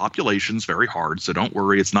certain populations very hard. So don't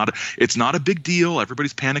worry, it's not a big deal.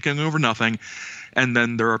 Everybody's panicking over nothing, and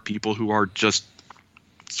then there are people who are just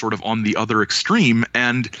sort of on the other extreme,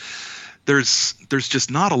 and there's just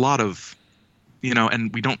not a lot of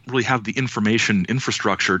and we don't really have the information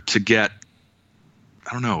infrastructure to get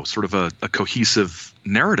sort of a cohesive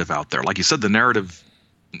narrative out there. Like you said, the narratives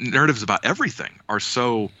about everything are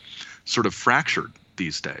so sort of fractured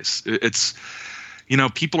these days. It's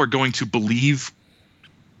people are going to believe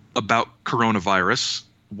about coronavirus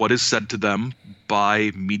what is said to them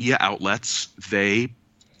by media outlets they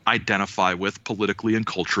identify with politically and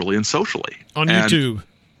culturally and socially. On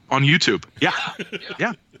YouTube,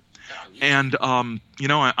 yeah. And I'm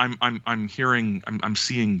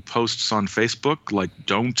seeing posts on Facebook like,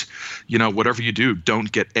 don't, whatever you do,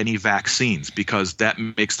 don't get any vaccines because that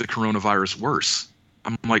makes the coronavirus worse.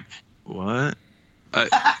 I'm like, what?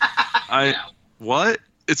 What?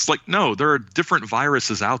 It's like, no, there are different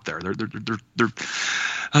viruses out there.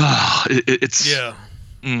 It's yeah.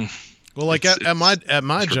 Well, like at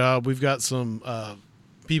my job, we've got some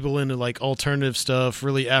people into like alternative stuff,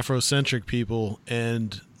 really Afrocentric people,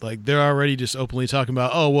 and like they're already just openly talking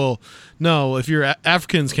about, oh well, no, if you're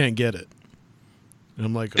Africans can't get it. And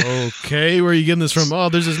I'm like, okay, where are you getting this from? Oh,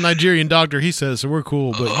 there's this Nigerian doctor, he says, so we're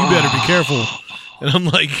cool, but you better be careful. And I'm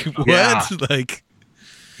like, what? Yeah. Like,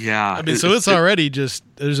 yeah. I mean, so it's already just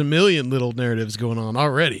there's a million little narratives going on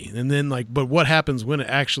already, and then like, but what happens when it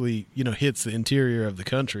actually hits the interior of the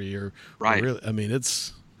country or right? Or really, I mean,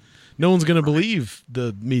 it's no one's going to believe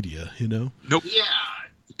the media, Nope. Yeah,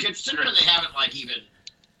 considering they haven't like even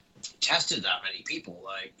tested that many people,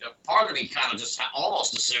 like part of me kind of just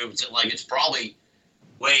almost assumes that like it's probably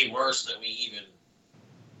way worse than we even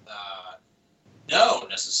know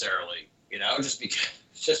necessarily.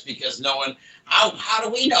 Just because no one. How do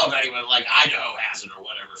we know if anyone like Idaho has it or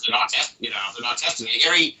whatever? If they're not testing, they're not testing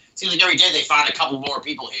it. Seems like every day they find a couple more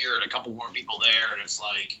people here and a couple more people there, and it's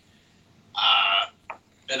like, I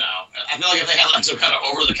feel like if they had like some kind of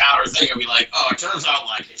over-the-counter thing, I'd be like, oh, it turns out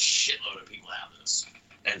like a shitload of people have this,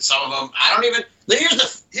 and some of them I don't even.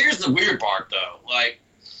 Here's the weird part though, like.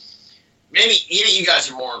 Maybe you guys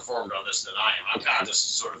are more informed on this than I am. I'm kind of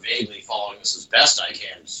just sort of vaguely following this as best I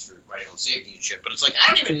can just for my own safety and shit. But it's like I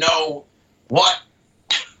don't even know what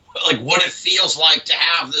it feels like to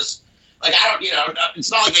have this. Like I don't, it's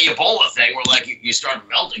not like the Ebola thing where like you start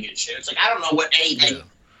melting and shit. It's like I don't know what anything. Yeah.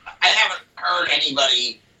 I haven't heard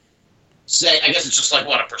anybody say. I guess it's just like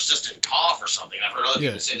a persistent cough or something. I've heard other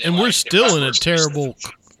people say. And we're still in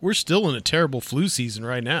a terrible flu season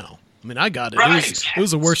right now. I mean, I got it. Right, It was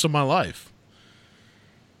the worst of my life.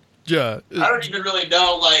 Yeah. I don't even really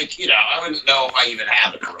know, like, I wouldn't know if I even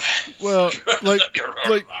have the coronavirus. Well,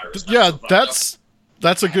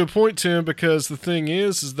 that's a good point, Tim, because the thing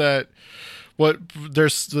is that what the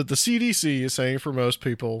CDC is saying for most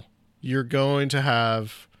people, you're going to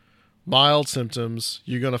have mild symptoms.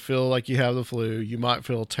 You're going to feel like you have the flu. You might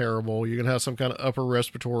feel terrible. You're going to have some kind of upper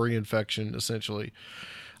respiratory infection, essentially.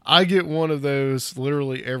 I get one of those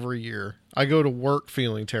literally every year. I go to work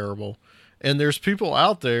feeling terrible. And there's people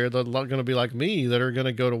out there that are going to be like me that are going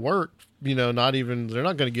to go to work, they're not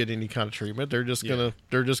going to get any kind of treatment. They're just going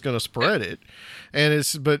to spread it. And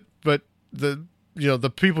but the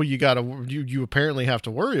people you apparently have to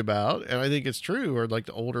worry about, and I think it's true, are like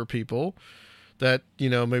the older people that,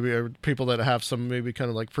 maybe are people that have some maybe kind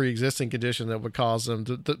of like pre-existing condition that would cause them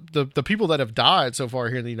the people that have died so far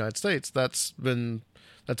here in the United States. That's been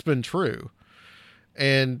true.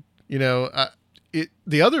 And,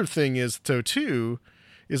 the other thing is, too,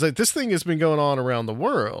 is like this thing has been going on around the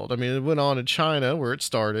world. I mean, it went on in China where it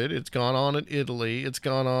started. It's gone on in Italy. It's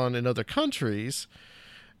gone on in other countries.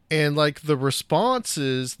 And like the response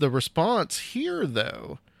here,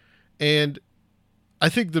 though, and I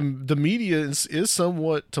think the media is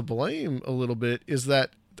somewhat to blame a little bit, is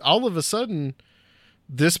that all of a sudden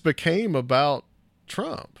this became about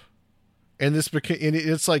Trump. And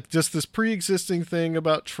it's like just this pre-existing thing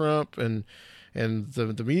about Trump, and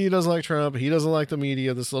the media doesn't like Trump. He doesn't like the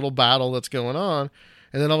media. This little battle that's going on,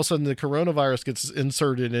 and then all of a sudden the coronavirus gets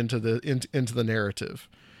inserted into the narrative,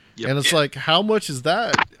 and it's like, how much is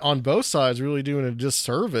that on both sides really doing a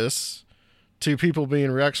disservice to people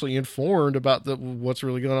being actually informed about what's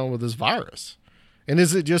really going on with this virus, and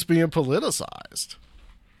is it just being politicized?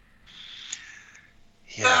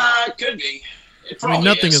 Yeah, it could be.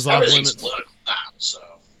 Nothing is off limits.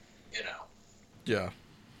 Yeah.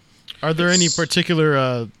 Are there any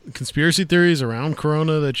particular conspiracy theories around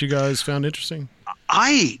Corona that you guys found interesting?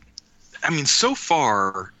 I mean, so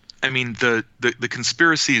far, the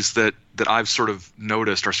conspiracies that I've sort of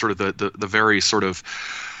noticed are sort of the very sort of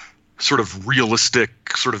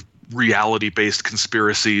realistic, sort of reality-based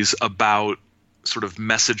conspiracies about sort of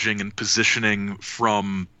messaging and positioning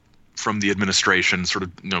from the administration, sort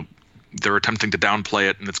of, they're attempting to downplay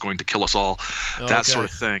it and it's going to kill us all, that sort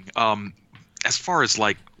of thing. As far as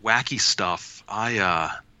like wacky stuff,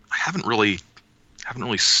 I haven't really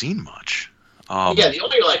seen much. The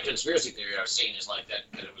only like conspiracy theory I've seen is like that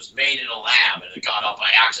it was made in a lab and it got up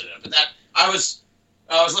by accident. But that I was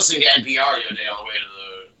listening to NPR the other day on the way to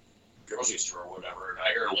the grocery store or whatever, and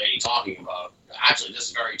I heard a lady talking about actually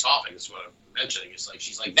this very topic. That's what I'm mentioning. It's like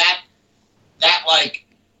she's like that like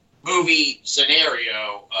movie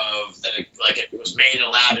scenario of that it was made in a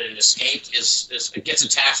lab and it escaped is it gets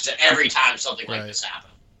attached to every time something like this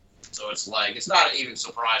happens. So it's like it's not even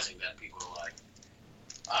surprising that people are like,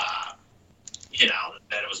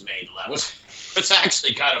 that it was made in a lab. It's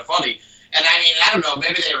actually kind of funny. And I mean, I don't know,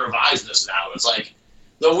 maybe they revised this now. It's like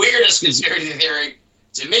the weirdest conspiracy theory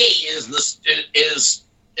to me is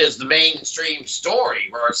the mainstream story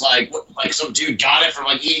where it's like some dude got it from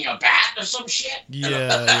like eating a bat or some shit.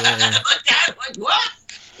 Yeah. Like what?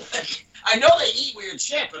 Like, I know they eat weird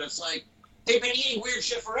shit, but it's like they've been eating weird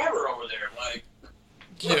shit forever over there. Like,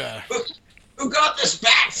 yeah, who got this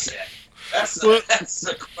bat sick? That's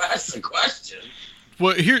the question.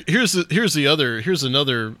 Well, here's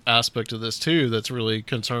another aspect of this too that's really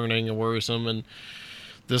concerning and worrisome, and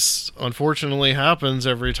this unfortunately happens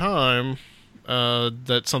every time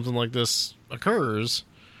that something like this occurs.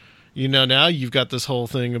 Now you've got this whole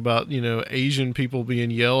thing about Asian people being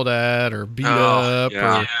yelled at or beat up,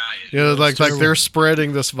 or like they're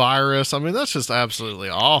spreading this virus. I mean, that's just absolutely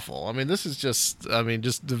awful. I mean, this is just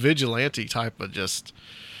the vigilante type of just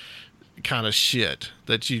kind of shit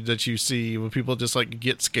that you see when people just like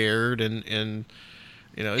get scared and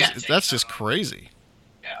that's just crazy.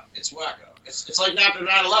 Yeah, it's wacko. It's like after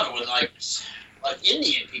 9/11 when like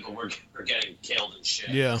Indian people were getting killed and shit.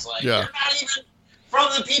 Yeah, it's like they're not even from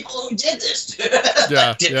the people who did this.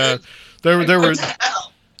 Yeah.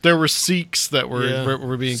 There were Sikhs that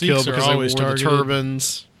were being killed because they wore the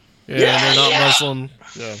turbans. Yeah, they're not Muslim.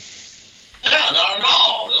 Yeah. No, not at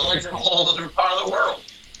all. They're like from a whole other part of the world.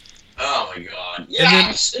 Oh my god. Yeah,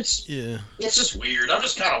 it's just weird. I'm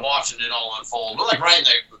just kind of watching it all unfold. We're like right in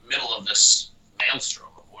the middle of this maelstrom.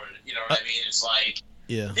 You know what I mean? It's like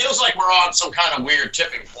feels like we're on some kind of weird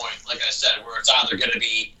tipping point, like I said, where it's either going to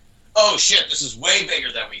be, oh shit, this is way bigger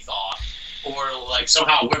than we thought, or like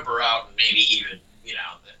somehow whimper out and maybe even,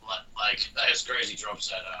 like as Crazy Trump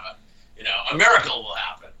said, a miracle will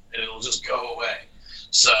happen and it'll just go away.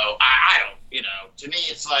 So I don't, to me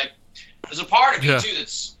it's like there's a part of me too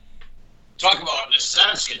that's talk about in a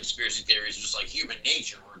sense conspiracy theories, just like human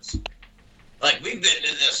nature, where it's like we've been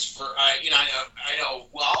in this for, I know,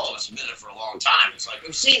 well, all of us have been in it for a long time. It's like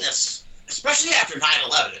we've seen this, especially after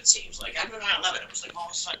 9/11. It seems like after 9/11, it was like all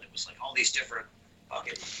of a sudden it was like all these different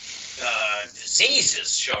fucking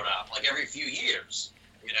diseases showed up like every few years,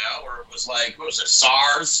 or it was like, what was it,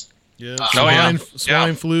 SARS? Yeah, swine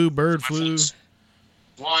flu, bird flu.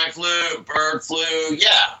 Swine flu, bird flu,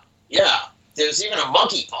 yeah. There's even a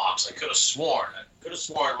monkeypox. I could have sworn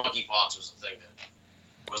monkeypox was the thing that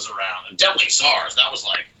was around. And definitely SARS. That was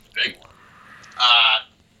like the big one.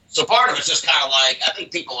 So part of it's just kind of like, I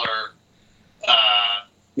think people are,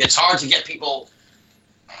 it's hard to get people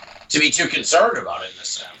to be too concerned about it in a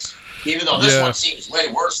sense. Even though this one seems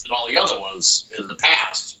way worse than all the other ones in the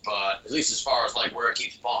past, but at least as far as like where it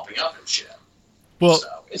keeps popping up and shit. Well,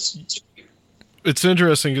 so it's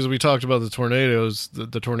interesting because we talked about the tornadoes,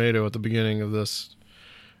 the tornado at the beginning of this,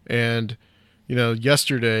 and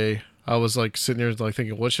yesterday I was like sitting there like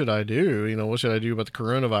thinking, what should I do? What should I do about the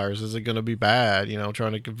coronavirus? Is it going to be bad?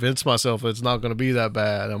 Trying to convince myself it's not going to be that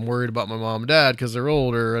bad. I'm worried about my mom and dad because they're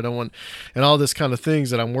older. I don't want, and all this kind of things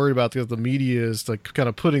that I'm worried about because the media is like kind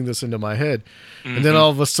of putting this into my head. Mm-hmm. And then all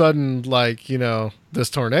of a sudden, like, this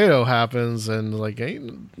tornado happens and like,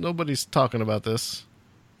 nobody's talking about this,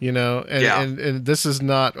 and this is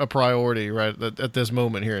not a priority right at this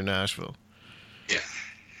moment here in Nashville.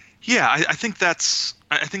 Yeah. I think that's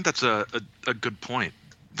a good point.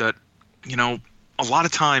 That a lot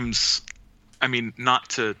of times, I mean, not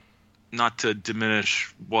to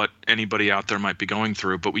diminish what anybody out there might be going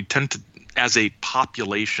through, but we tend to, as a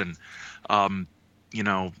population, tend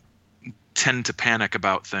to panic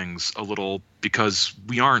about things a little because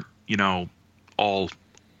we aren't, all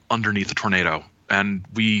underneath a tornado, and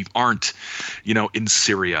we aren't, in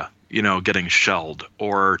Syria, getting shelled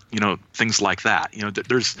or, things like that.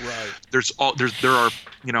 There are,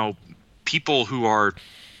 people who are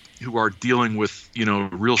dealing with,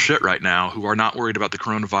 real shit right now, who are not worried about the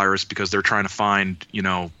coronavirus because they're trying to find,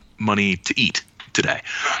 money to eat today.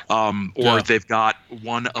 They've got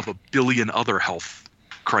one of a billion other health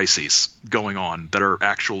crises going on that are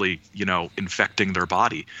actually, infecting their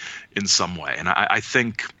body in some way. And I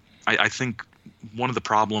think one of the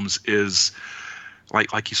problems is,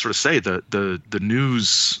 like you sort of say, the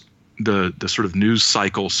news, the sort of news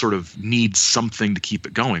cycle sort of needs something to keep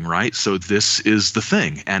it going, right? So this is the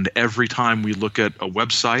thing. And every time we look at a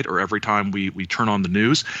website or every time we turn on the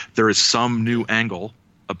news, there is some new angle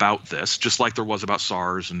about this, just like there was about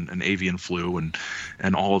SARS and avian flu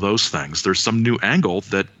and all of those things. There's some new angle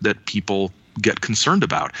that people get concerned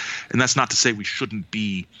about. And that's not to say we shouldn't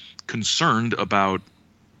be concerned about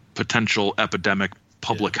potential epidemic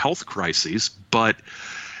public health crises, but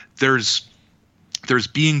there's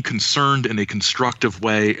being concerned in a constructive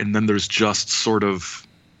way, and then there's just sort of,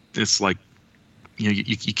 it's like,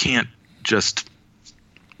 you can't just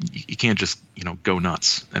go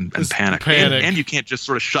nuts and panic. And you can't just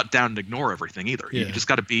sort of shut down and ignore everything either. You just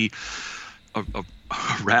got to be a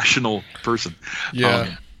rational person,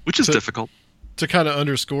 which is difficult. To kind of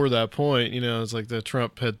underscore that point, it's like that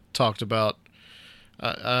Trump had talked about.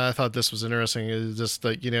 I thought this was interesting. Is just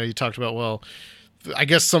that you talked about, well, I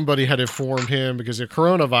guess somebody had informed him because of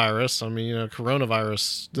coronavirus. I mean,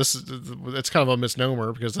 coronavirus. It's kind of a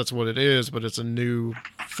misnomer because that's what it is, but it's a new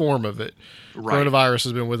form of it. Right. Coronavirus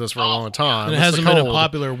has been with us for a long time. And it hasn't been a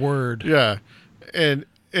popular word. Yeah, and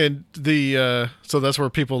the so that's where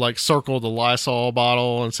people like circled the Lysol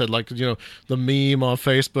bottle and said, like, the meme on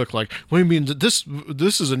Facebook, like, what do you mean this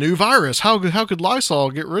is a new virus? How could Lysol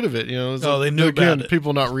get rid of it? They knew about it.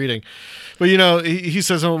 People not reading, but he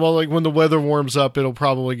says, oh, well, like when the weather warms up, it'll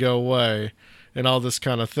probably go away, and all this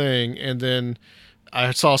kind of thing. And then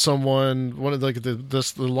I saw one of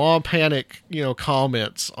the long panic,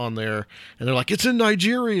 comments on there, and they're like, it's in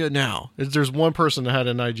Nigeria now. There's one person that had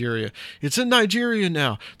in Nigeria. It's in Nigeria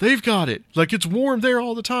now. They've got it. Like, it's warm there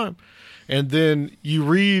all the time. And then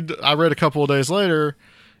I read a couple of days later,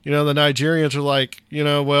 the Nigerians are like,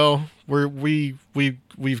 well,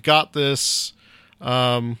 we've got this.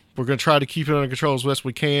 We're going to try to keep it under control as best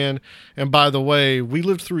we can. And by the way, we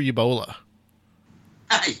lived through Ebola.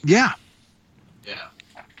 Yeah.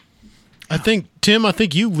 I think, Tim,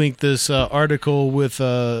 you linked this article with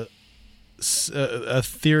a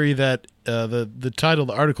theory that the title of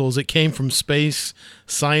the article is "It Came from Space.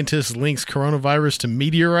 Scientist links coronavirus to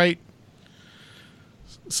meteorite."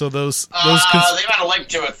 So those they got a link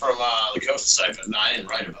to it from the Coast site, but I didn't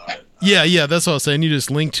write about it. Yeah, that's what I was saying. You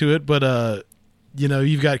just linked to it, but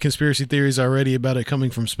you've got conspiracy theories already about it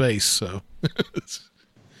coming from space. So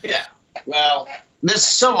yeah, well, there's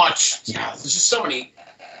so much. Yeah, there's just so many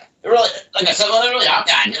really, like I said, well, there really aren't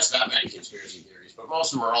that many conspiracy theories, but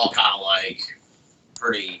most of them are all kind of like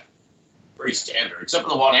pretty standard, except for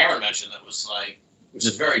the one Aaron mentioned that was like, which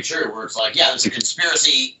is very true, where it's like, yeah, there's a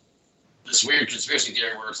conspiracy, this weird conspiracy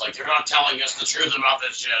theory where it's like they're not telling us the truth about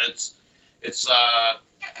this shit. It's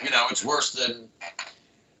it's worse than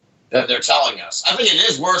they're telling us. I think it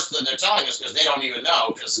is worse than they're telling us because they don't even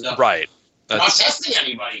know because Right. They're not testing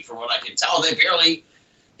anybody, from what I can tell. They barely,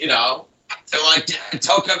 they're like,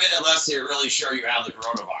 don't come in unless you're really sure you have the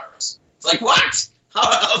coronavirus. It's like, what?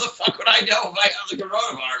 How the fuck would I know if I have the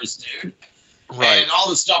coronavirus, dude? Right. And all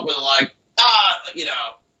this stuff with like,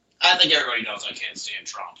 I think everybody knows I can't stand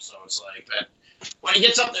Trump, so it's like that. When he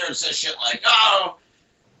gets up there and says shit like, they'll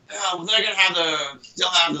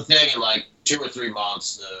have the thing in like 2 or 3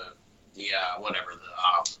 months, the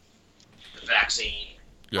vaccine.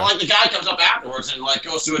 Yeah. Well, like the guy comes up afterwards and like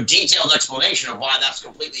goes through a detailed explanation of why that's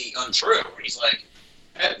completely untrue. And he's like,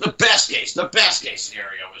 the best case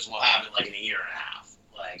scenario is we'll have it like in a year and a half.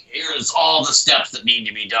 Like, here's all the steps that need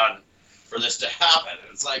to be done for this to happen. And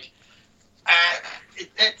it's like, I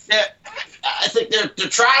think they're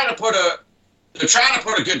trying to put a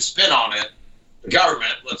good spin on it. The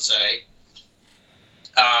government, let's say,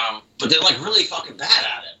 but they're like really fucking bad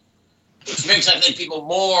at it, which makes I think people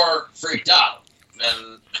more freaked out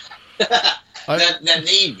than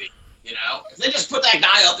need be. If they just put that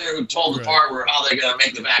guy out there who told the part where how they're gonna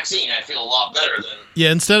make the vaccine, I feel a lot better than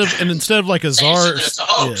instead of like a czar, it's a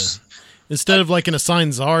hoax. Instead of like an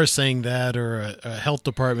assigned czar saying that or a health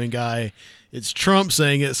department guy, it's Trump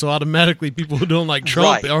saying it. So automatically, people who don't like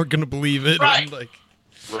Trump aren't going to believe it. Right.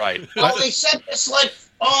 Right. Well, they said this like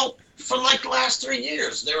for like the last 3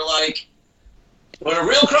 years. They were like, when a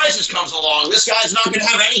real crisis comes along, this guy's not going to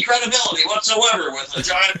have any credibility whatsoever with a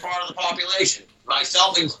giant part of the population,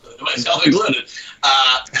 myself included.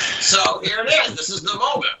 So here it is. This is the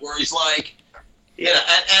moment where he's like,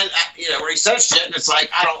 where he says shit, and it's like,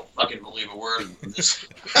 I don't fucking believe a word this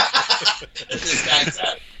guy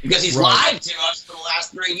said, because he's lied to us for the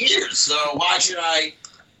last 3 years. So why should I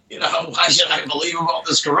believe about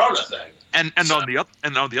this corona thing? And on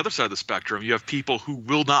the other side of the spectrum, you have people who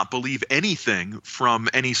will not believe anything from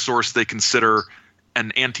any source they consider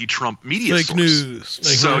an anti-Trump media fake source. News.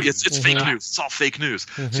 So it's fake news. It's all fake news.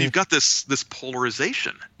 So you've got this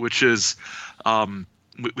polarization, which is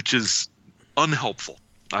unhelpful.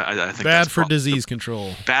 I think bad for disease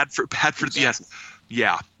control. Bad for yes,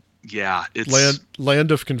 yeah. It's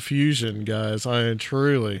land of confusion, guys.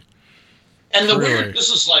 Truly. And this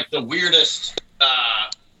is like the weirdest.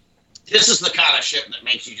 This is the kind of shit that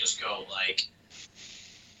makes you just go like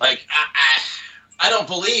I don't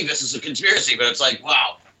believe this is a conspiracy, but it's like,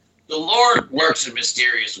 wow, the Lord works in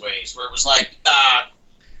mysterious ways. Where it was like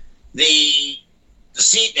the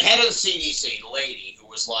head of the CDC, the lady who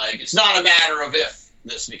was like, it's not a matter of if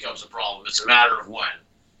this becomes a problem, it's a matter of when.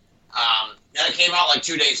 And it came out like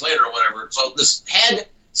 2 days later or whatever. So this head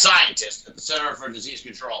scientist at the Center for Disease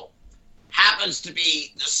Control happens to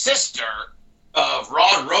be the sister of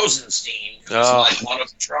Rod Rosenstein, who's like one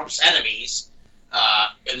of Trump's enemies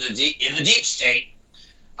in the deep state.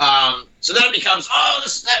 So then it becomes,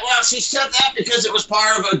 she said that because it was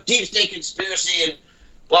part of a deep state conspiracy and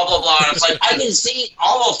blah, blah, blah. And it's like, I can see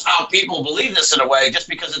almost how people believe this in a way, just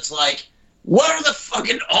because it's like, what are the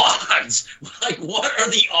fucking odds? Like, what are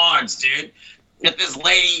the odds, dude, that this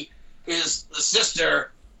lady is the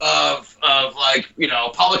sister of like,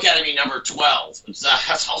 public enemy number 12.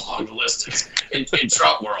 That's how long the list is in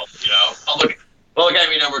Trump world, public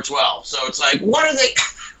enemy number 12. So it's like, what are they,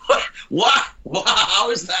 what, how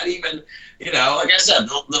is that even, like I said,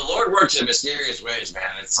 the Lord works in mysterious ways, man.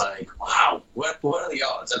 It's like, wow, what are the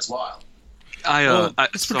odds? That's wild.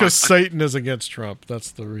 It's because Satan is against Trump. That's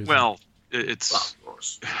the reason. Well, it's... Well, of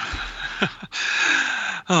course.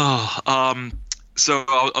 So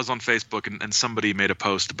I was on Facebook and somebody made a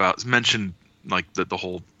post mentioned like the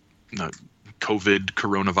whole COVID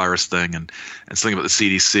coronavirus thing and something about the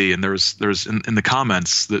CDC, and there's in the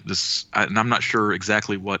comments that and I'm not sure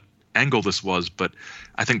exactly what angle this was, but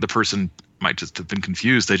I think the person might just have been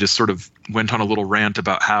confused. They just sort of went on a little rant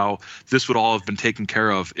about how this would all have been taken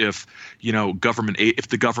care of if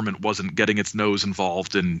the government wasn't getting its nose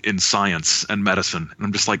involved in science and medicine. And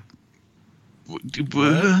I'm just like,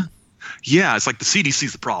 what? Yeah, it's like the CDC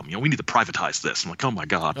is the problem. We need to privatize this. I'm like, oh my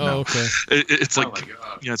god, no. Okay. It's like,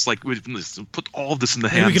 it's like we put all of this in the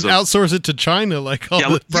hands. We can outsource it to China, like all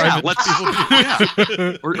the private people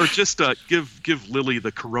do. Or just give Lilly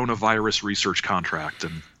the coronavirus research contract,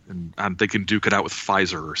 and and they can duke it out with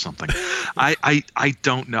Pfizer or something. I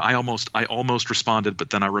don't know. I almost responded, but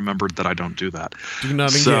then I remembered that I don't do that. Do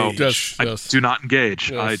not engage. I do not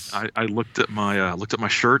engage. Yes. I looked at my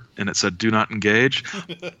shirt and it said "Do not engage."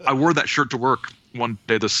 I wore that shirt to work one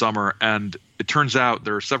day this summer, and it turns out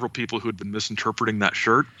there are several people who had been misinterpreting that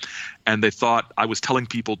shirt, and they thought I was telling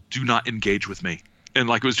people "Do not engage with me," and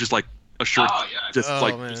like it was just like a shirt, just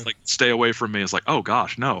like stay away from me. It's like, oh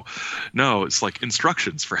gosh, no, it's like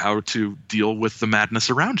instructions for how to deal with the madness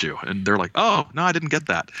around you, and they're like, oh no, I didn't get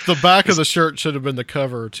that. The back of the shirt should have been the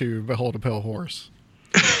cover to Behold a Pale Horse.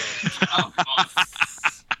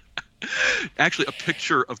 Actually, a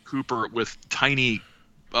picture of Cooper with tiny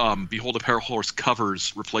Behold a Pale Horse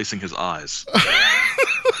covers replacing his eyes.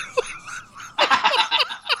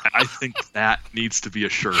 I think that needs to be a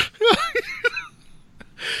shirt.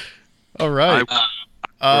 All right.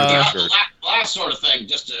 The last sort of thing,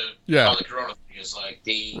 just to on the corona thing, is like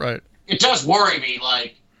it does worry me,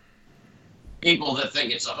 like people that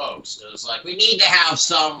think it's a hoax. It's like we need to have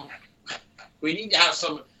some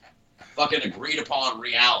fucking agreed upon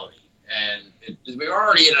reality, and we're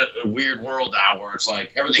already in a weird world now where it's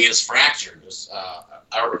like everything is fractured. I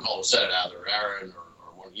don't recall who said it, either Aaron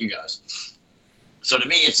or one of you guys. So to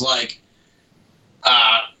me, it's like,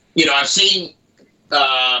 I've seen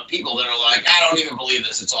people that are like, I don't even believe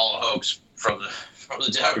this. It's all a hoax from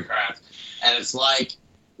the Democrats, and it's like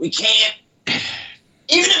we can't.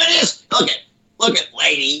 Even if it is, look at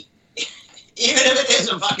lady. Even if it is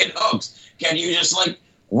a fucking hoax, can you just like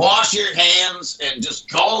wash your hands and just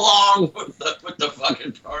go along with the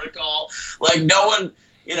fucking protocol? Like no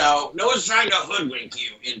one's trying to hoodwink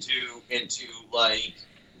you into like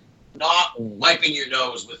not wiping your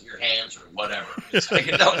nose with your hands or whatever. It's like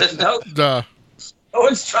no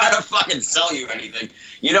one's trying to fucking sell you anything.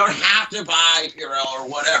 You don't have to buy Purell or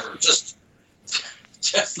whatever. Just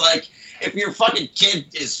like if your fucking kid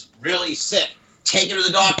is really sick, take it to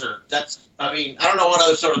the doctor. I don't know what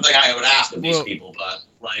other sort of thing I would ask of these people, but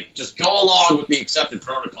like just go along with the accepted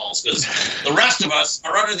protocols, because the rest of us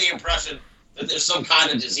are under the impression that there's some kind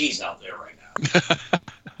of disease out there right now.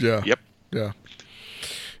 Yeah. Yep. Yeah.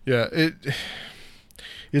 Yeah.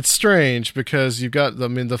 It's strange because you've got,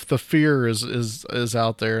 the fear is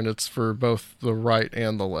out there, and it's for both the right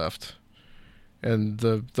and the left. And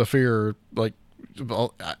the fear, like,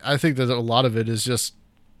 I think that a lot of it is just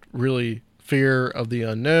really fear of the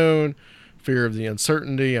unknown, fear of the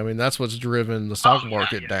uncertainty. I mean, that's what's driven the stock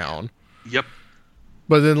market down. Yep.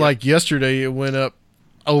 But then, like yesterday, it went up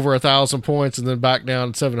over 1,000 points and then back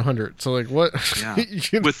down 700. So, like, what? Yeah.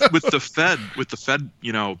 with the Fed,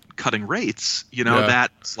 cutting rates,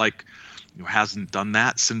 that's like hasn't done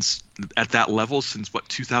that since at that level since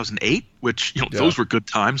 2008, which those were good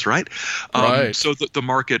times, right? Right. So the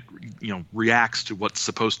market reacts to what's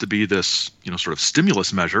supposed to be this sort of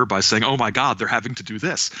stimulus measure by saying, oh my God, they're having to do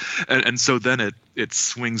this, and so then it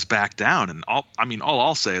swings back down. And all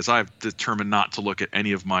I'll say is I've determined not to look at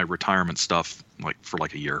any of my retirement stuff for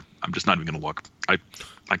a year. I'm just not even going to look. I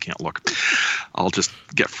can't look. I'll just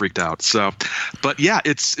get freaked out. So, but yeah,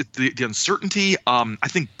 it's the uncertainty. I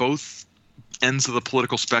think both ends of the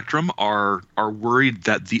political spectrum are worried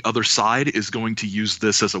that the other side is going to use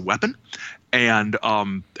this as a weapon, and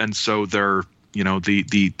so they're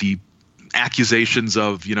the accusations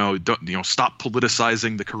of stop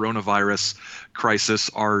politicizing the coronavirus crisis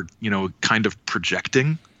are kind of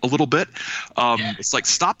projecting a little bit. It's like,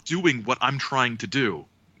 stop doing what I'm trying to do.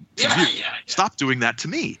 Stop doing that to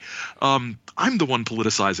me. I'm the one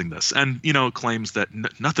politicizing this, and claims that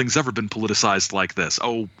nothing's ever been politicized like this.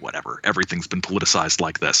 Oh, whatever. Everything's been politicized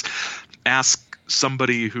like this. Ask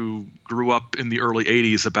somebody who grew up in the early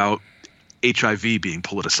 80s about HIV being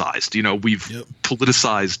politicized. We've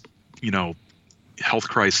politicized health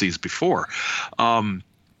crises before.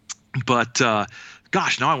 But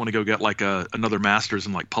gosh, now I want to go get another master's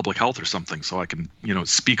in public health or something, so I can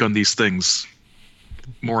speak on these things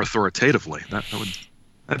more authoritatively.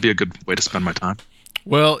 That'd be a good way to spend my time.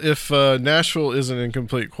 Well, if Nashville isn't in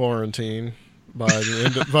complete quarantine by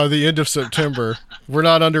the end of September, we're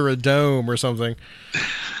not under a dome or something.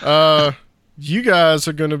 You guys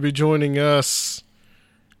are going to be joining us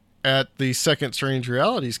at the Second Strange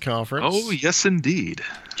Realities Conference. Oh, yes, indeed.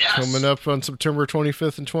 Yes. Coming up on September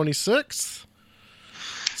 25th and 26th.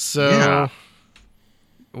 So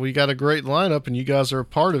we got a great lineup, and you guys are a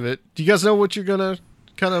part of it. Do you guys know what you're going to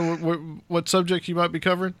what subject you might be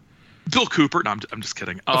covering? Bill Cooper. No, I'm just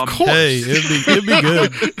kidding. Of course. Hey, it'd be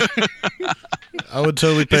good. I would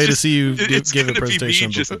totally pay to see you It's give a gonna be me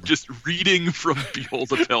presentation. just reading from Behold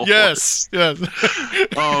the Pale Yes, yes.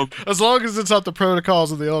 Horse. As long as it's not the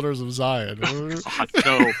Protocols of the Elders of Zion. God,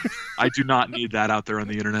 no, I do not need that out there on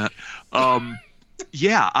the internet.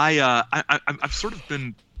 Yeah, I've sort of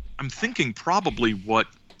been. I'm thinking probably what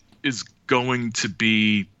is going to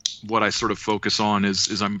be what I sort of focus on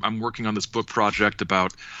is I'm working on this book project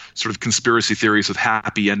about sort of conspiracy theories with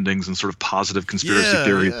happy endings and sort of positive conspiracy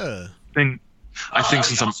theories. Yeah. I think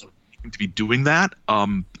since I'm going to be doing that,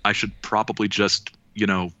 I should probably just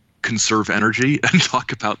conserve energy and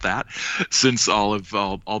talk about that, since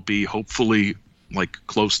I'll be hopefully like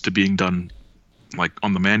close to being done like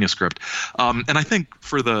on the manuscript. And I think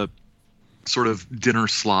for the sort of dinner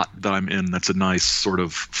slot that I'm in, that's a nice sort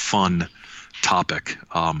of fun topic,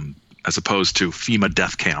 as opposed to FEMA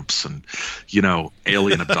death camps and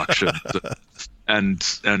alien abduction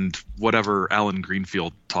and whatever Alan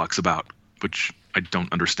Greenfield talks about, which I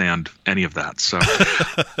don't understand any of that. So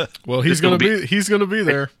well, he's gonna be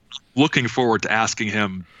there. Looking forward to asking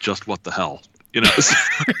him just what the hell,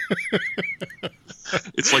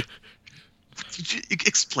 It's like,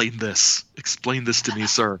 explain this to me,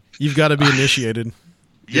 sir. You've got to be initiated.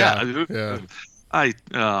 Yeah. Yeah.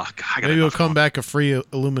 Maybe you'll come back a free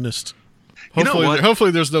illuminist.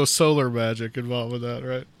 Hopefully there's no solar magic involved with that,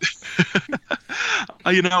 right?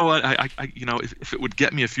 You know what? I if it would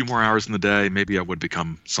get me a few more hours in the day, maybe I would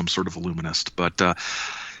become some sort of illuminist. But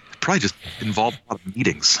probably just involved a lot of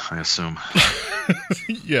meetings, I assume.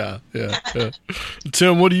 Yeah.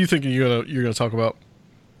 Tim, what are you thinking you're gonna talk about?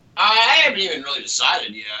 I haven't even really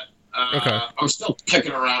decided yet. Okay. I'm still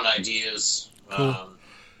kicking around ideas. Cool.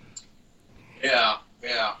 Yeah.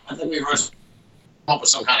 I think we've come up with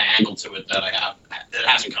some kind of angle to it that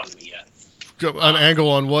hasn't come to me yet. An angle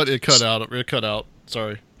on what? It cut out.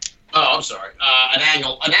 Sorry. Oh, I'm sorry. An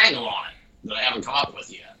angle on it that I haven't come up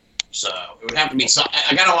with yet. So it would have to be something.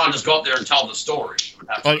 I kind of want to just go up there and tell the story. It would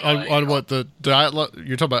have to be On what, the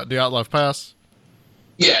you're talking about Dyatlov Pass?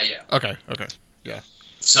 Yeah. Okay. Yeah.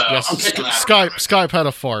 So Yes, I'm kicking that. Skype had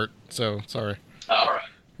a fart, so sorry. All right.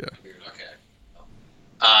 Yeah. Weird. Okay.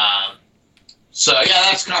 So yeah,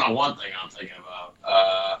 that's kind of one thing I'm thinking about.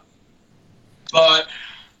 But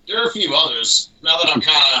there are a few others. Now that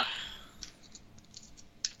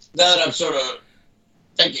I'm sort of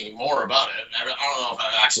thinking more about it, I don't know if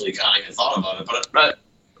I've actually kind of even thought about it. But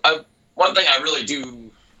one thing I really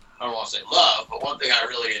do, I don't want to say love, but one thing I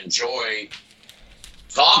really enjoy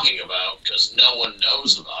talking about, because no one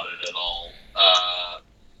knows about it at all,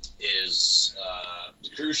 is the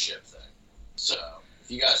cruise ship thing. So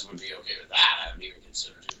if you guys would be okay with that, I haven't even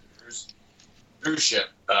considered it. Cruise ship,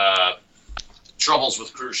 troubles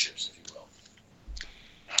with cruise ships, if you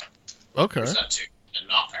will. Okay. Is that too? And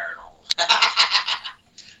not paranormal.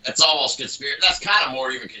 That's almost conspiracy. That's kind of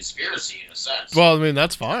more even conspiracy in a sense. Well, I mean,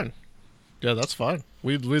 that's fine. Yeah, that's fine.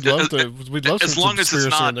 We'd love some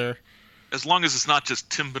conspiracy in there. As long as it's not just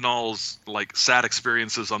Tim Binnall's like sad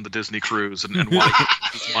experiences on the Disney cruise and wanting to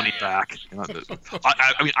get his money back.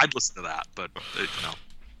 I mean, I'd listen to that, but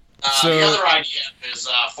the other idea is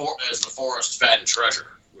the Forrest Fenn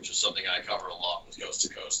treasure, which is something I cover a lot with Coast to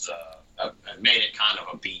Coast. I've made it kind of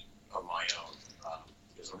a beat of my own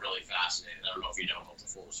because I'm really fascinated. I don't know if you know about the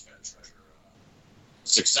Forrest Fenn treasure.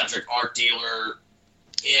 This eccentric art dealer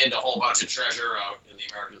hid a whole bunch of treasure out in the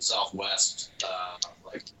American Southwest,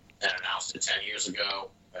 and announced it 10 years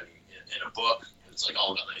ago in a book. It's like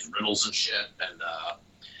all got these riddles and shit, and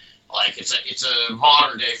it's a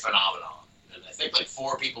modern day phenomenon. And I think like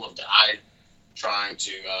 4 people have died trying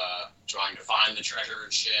to find the treasure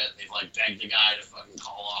and shit. They've like begged the guy to fucking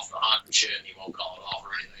call off the hunt and shit, and he won't call it off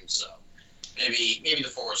or anything. So maybe the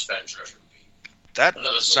Forrest Fenn treasure would be that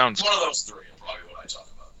sounds one of those 3. Are probably what I talk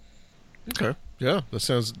about. Okay. Yeah, that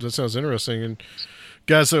sounds interesting. And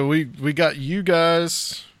guys, so we got you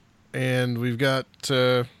guys. And we've got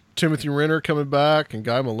Timothy Renner coming back and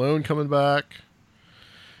Guy Malone coming back.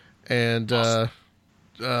 And awesome.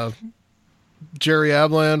 Jerry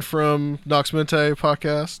Ablan from Nox Mente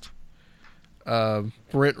podcast.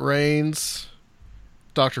 Brent Rains,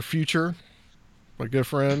 Dr. Future, my good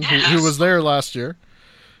friend, who was there last year.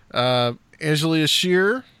 Angelia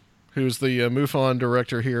Shear, who's the MUFON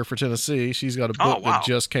director here for Tennessee. She's got a book that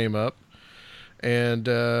just came up. And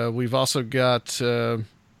we've also got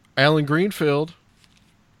Alan Greenfield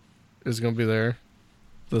is going to be there,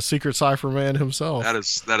 the secret cipher man himself. That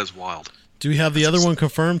is wild. Do we have the other one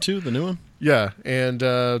confirmed too, the new one? Yeah, and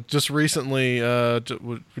just recently,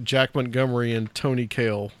 Jack Montgomery and Tony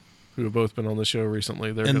Cale, who have both been on the show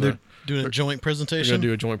recently, they're doing a joint presentation. They're going to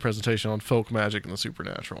do a joint presentation on folk magic and the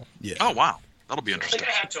supernatural. Yeah. Oh wow, that'll be I interesting.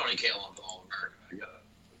 think I have Tony Cale on the All American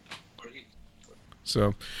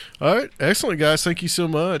So, all right, excellent, guys. Thank you so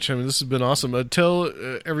much. I mean, this has been awesome. Tell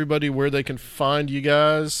everybody where they can find you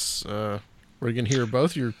guys, where you can hear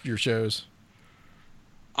both your shows.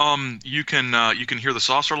 You can hear the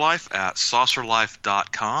Saucer Life at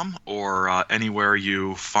saucerlife.com or anywhere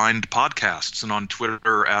you find podcasts, and on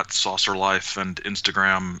Twitter at Saucer Life and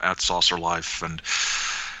Instagram at Saucer Life and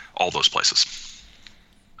all those places.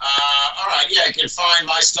 All right, yeah, you can find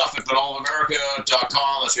my stuff at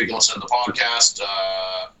BananaAmerica.com. That's where you can listen to the podcast.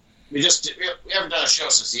 We haven't done a show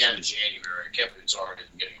since the end of January. It's already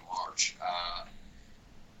beginning of March.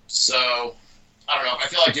 So I don't know. If I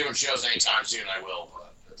feel like doing shows anytime soon, I will.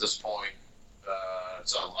 But at this point,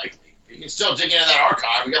 it's unlikely. You can still dig into that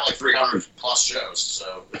archive. We got like 300 plus shows,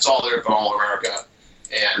 so it's all there at Banana America.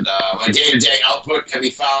 And my day-to-day output can be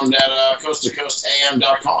found at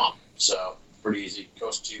coasttocoastam.com. So pretty easy.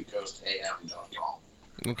 coasttocoastam.com.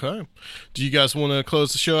 Okay. Do you guys want to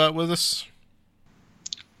close the show out with us?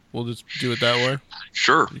 We'll just do it that way.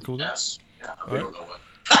 Sure. You cool with that? Yes. Yeah. We don't know what.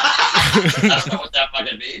 I don't know what that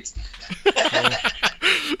fucking means.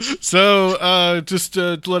 So, just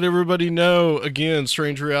to let everybody know, again,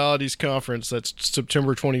 Strange Realities Conference, that's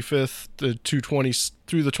September 25th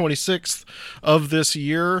through the 26th of this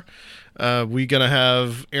year. We're going to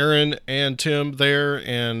have Aaron and Tim there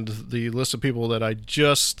and the list of people that I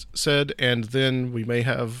just said, and then we may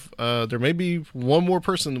have, there may be one more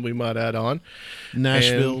person that we might add on.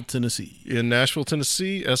 Nashville, Tennessee. In Nashville,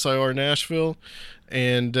 Tennessee, SIR Nashville.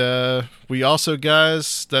 And we also,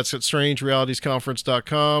 guys, that's at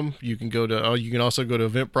strangerealitiesconference.com. You can also go to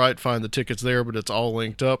Eventbrite, find the tickets there, but it's all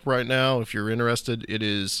linked up right now. If you're interested, it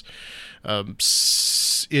is a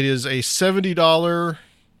 $70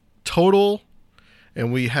 total,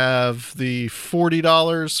 and we have the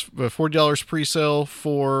 $40 pre-sale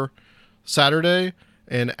for Saturday,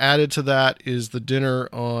 and added to that is the dinner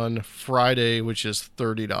on Friday, which is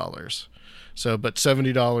 $30. So, but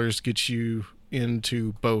 $70 gets you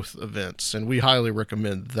into both events, and we highly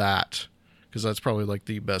recommend that because that's probably like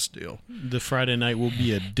the best deal. The Friday night will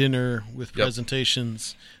be a dinner with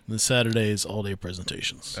presentations, and the Saturday is all-day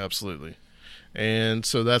presentations. Absolutely. And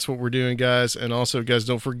so that's what we're doing, guys. And also, guys,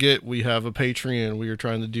 don't forget, we have a Patreon. We are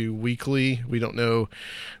trying to do weekly. We don't know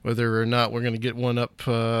whether or not we're going to get one up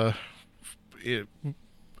the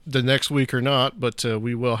next week or not, but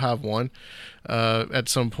we will have one at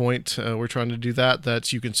some point. We're trying to do that.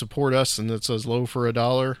 That's, you can support us, and that's as low for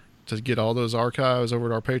 $1 to get all those archives over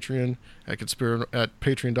at our Patreon at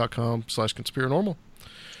patreon.com/conspiranormal.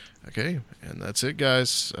 Okay, and that's it,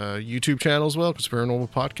 guys. YouTube channel as well,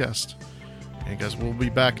 Conspiranormal Podcast. And guys, we'll be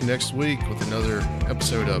back next week with another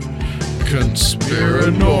episode of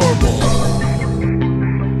Conspiranormal.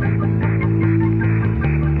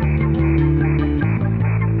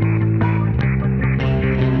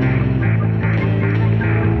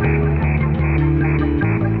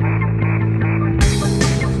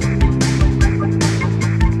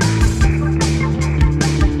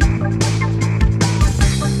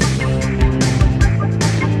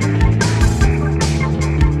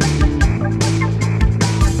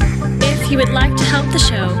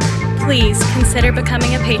 Please consider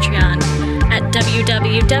becoming a Patreon at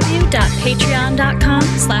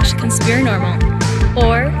www.patreon.com/conspiranormal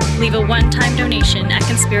or leave a one-time donation at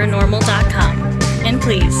conspiranormal.com. And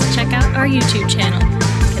please check out our YouTube channel,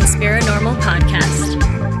 Conspiranormal Podcast.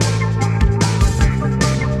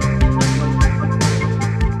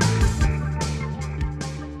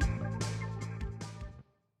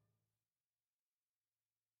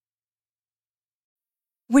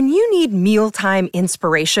 When you need mealtime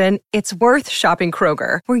inspiration, it's worth shopping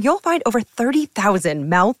Kroger, where you'll find over 30,000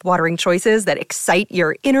 mouth-watering choices that excite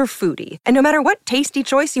your inner foodie. And no matter what tasty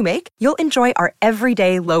choice you make, you'll enjoy our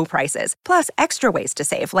everyday low prices, plus extra ways to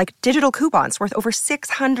save, like digital coupons worth over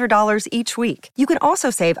 $600 each week. You can also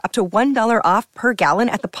save up to $1 off per gallon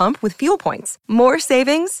at the pump with fuel points. More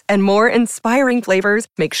savings and more inspiring flavors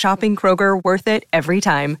make shopping Kroger worth it every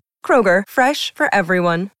time. Kroger, fresh for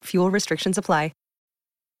everyone. Fuel restrictions apply.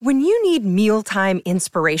 When you need mealtime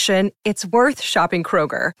inspiration, it's worth shopping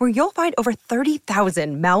Kroger, where you'll find over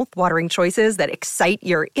 30,000 mouth-watering choices that excite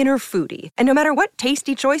your inner foodie. And no matter what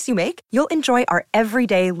tasty choice you make, you'll enjoy our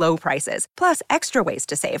everyday low prices, plus extra ways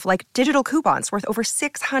to save, like digital coupons worth over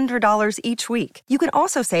 $600 each week. You can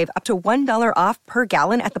also save up to $1 off per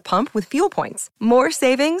gallon at the pump with fuel points. More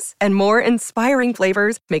savings and more inspiring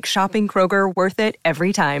flavors make shopping Kroger worth it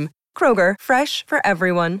every time. Kroger, fresh for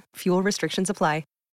everyone. Fuel restrictions apply.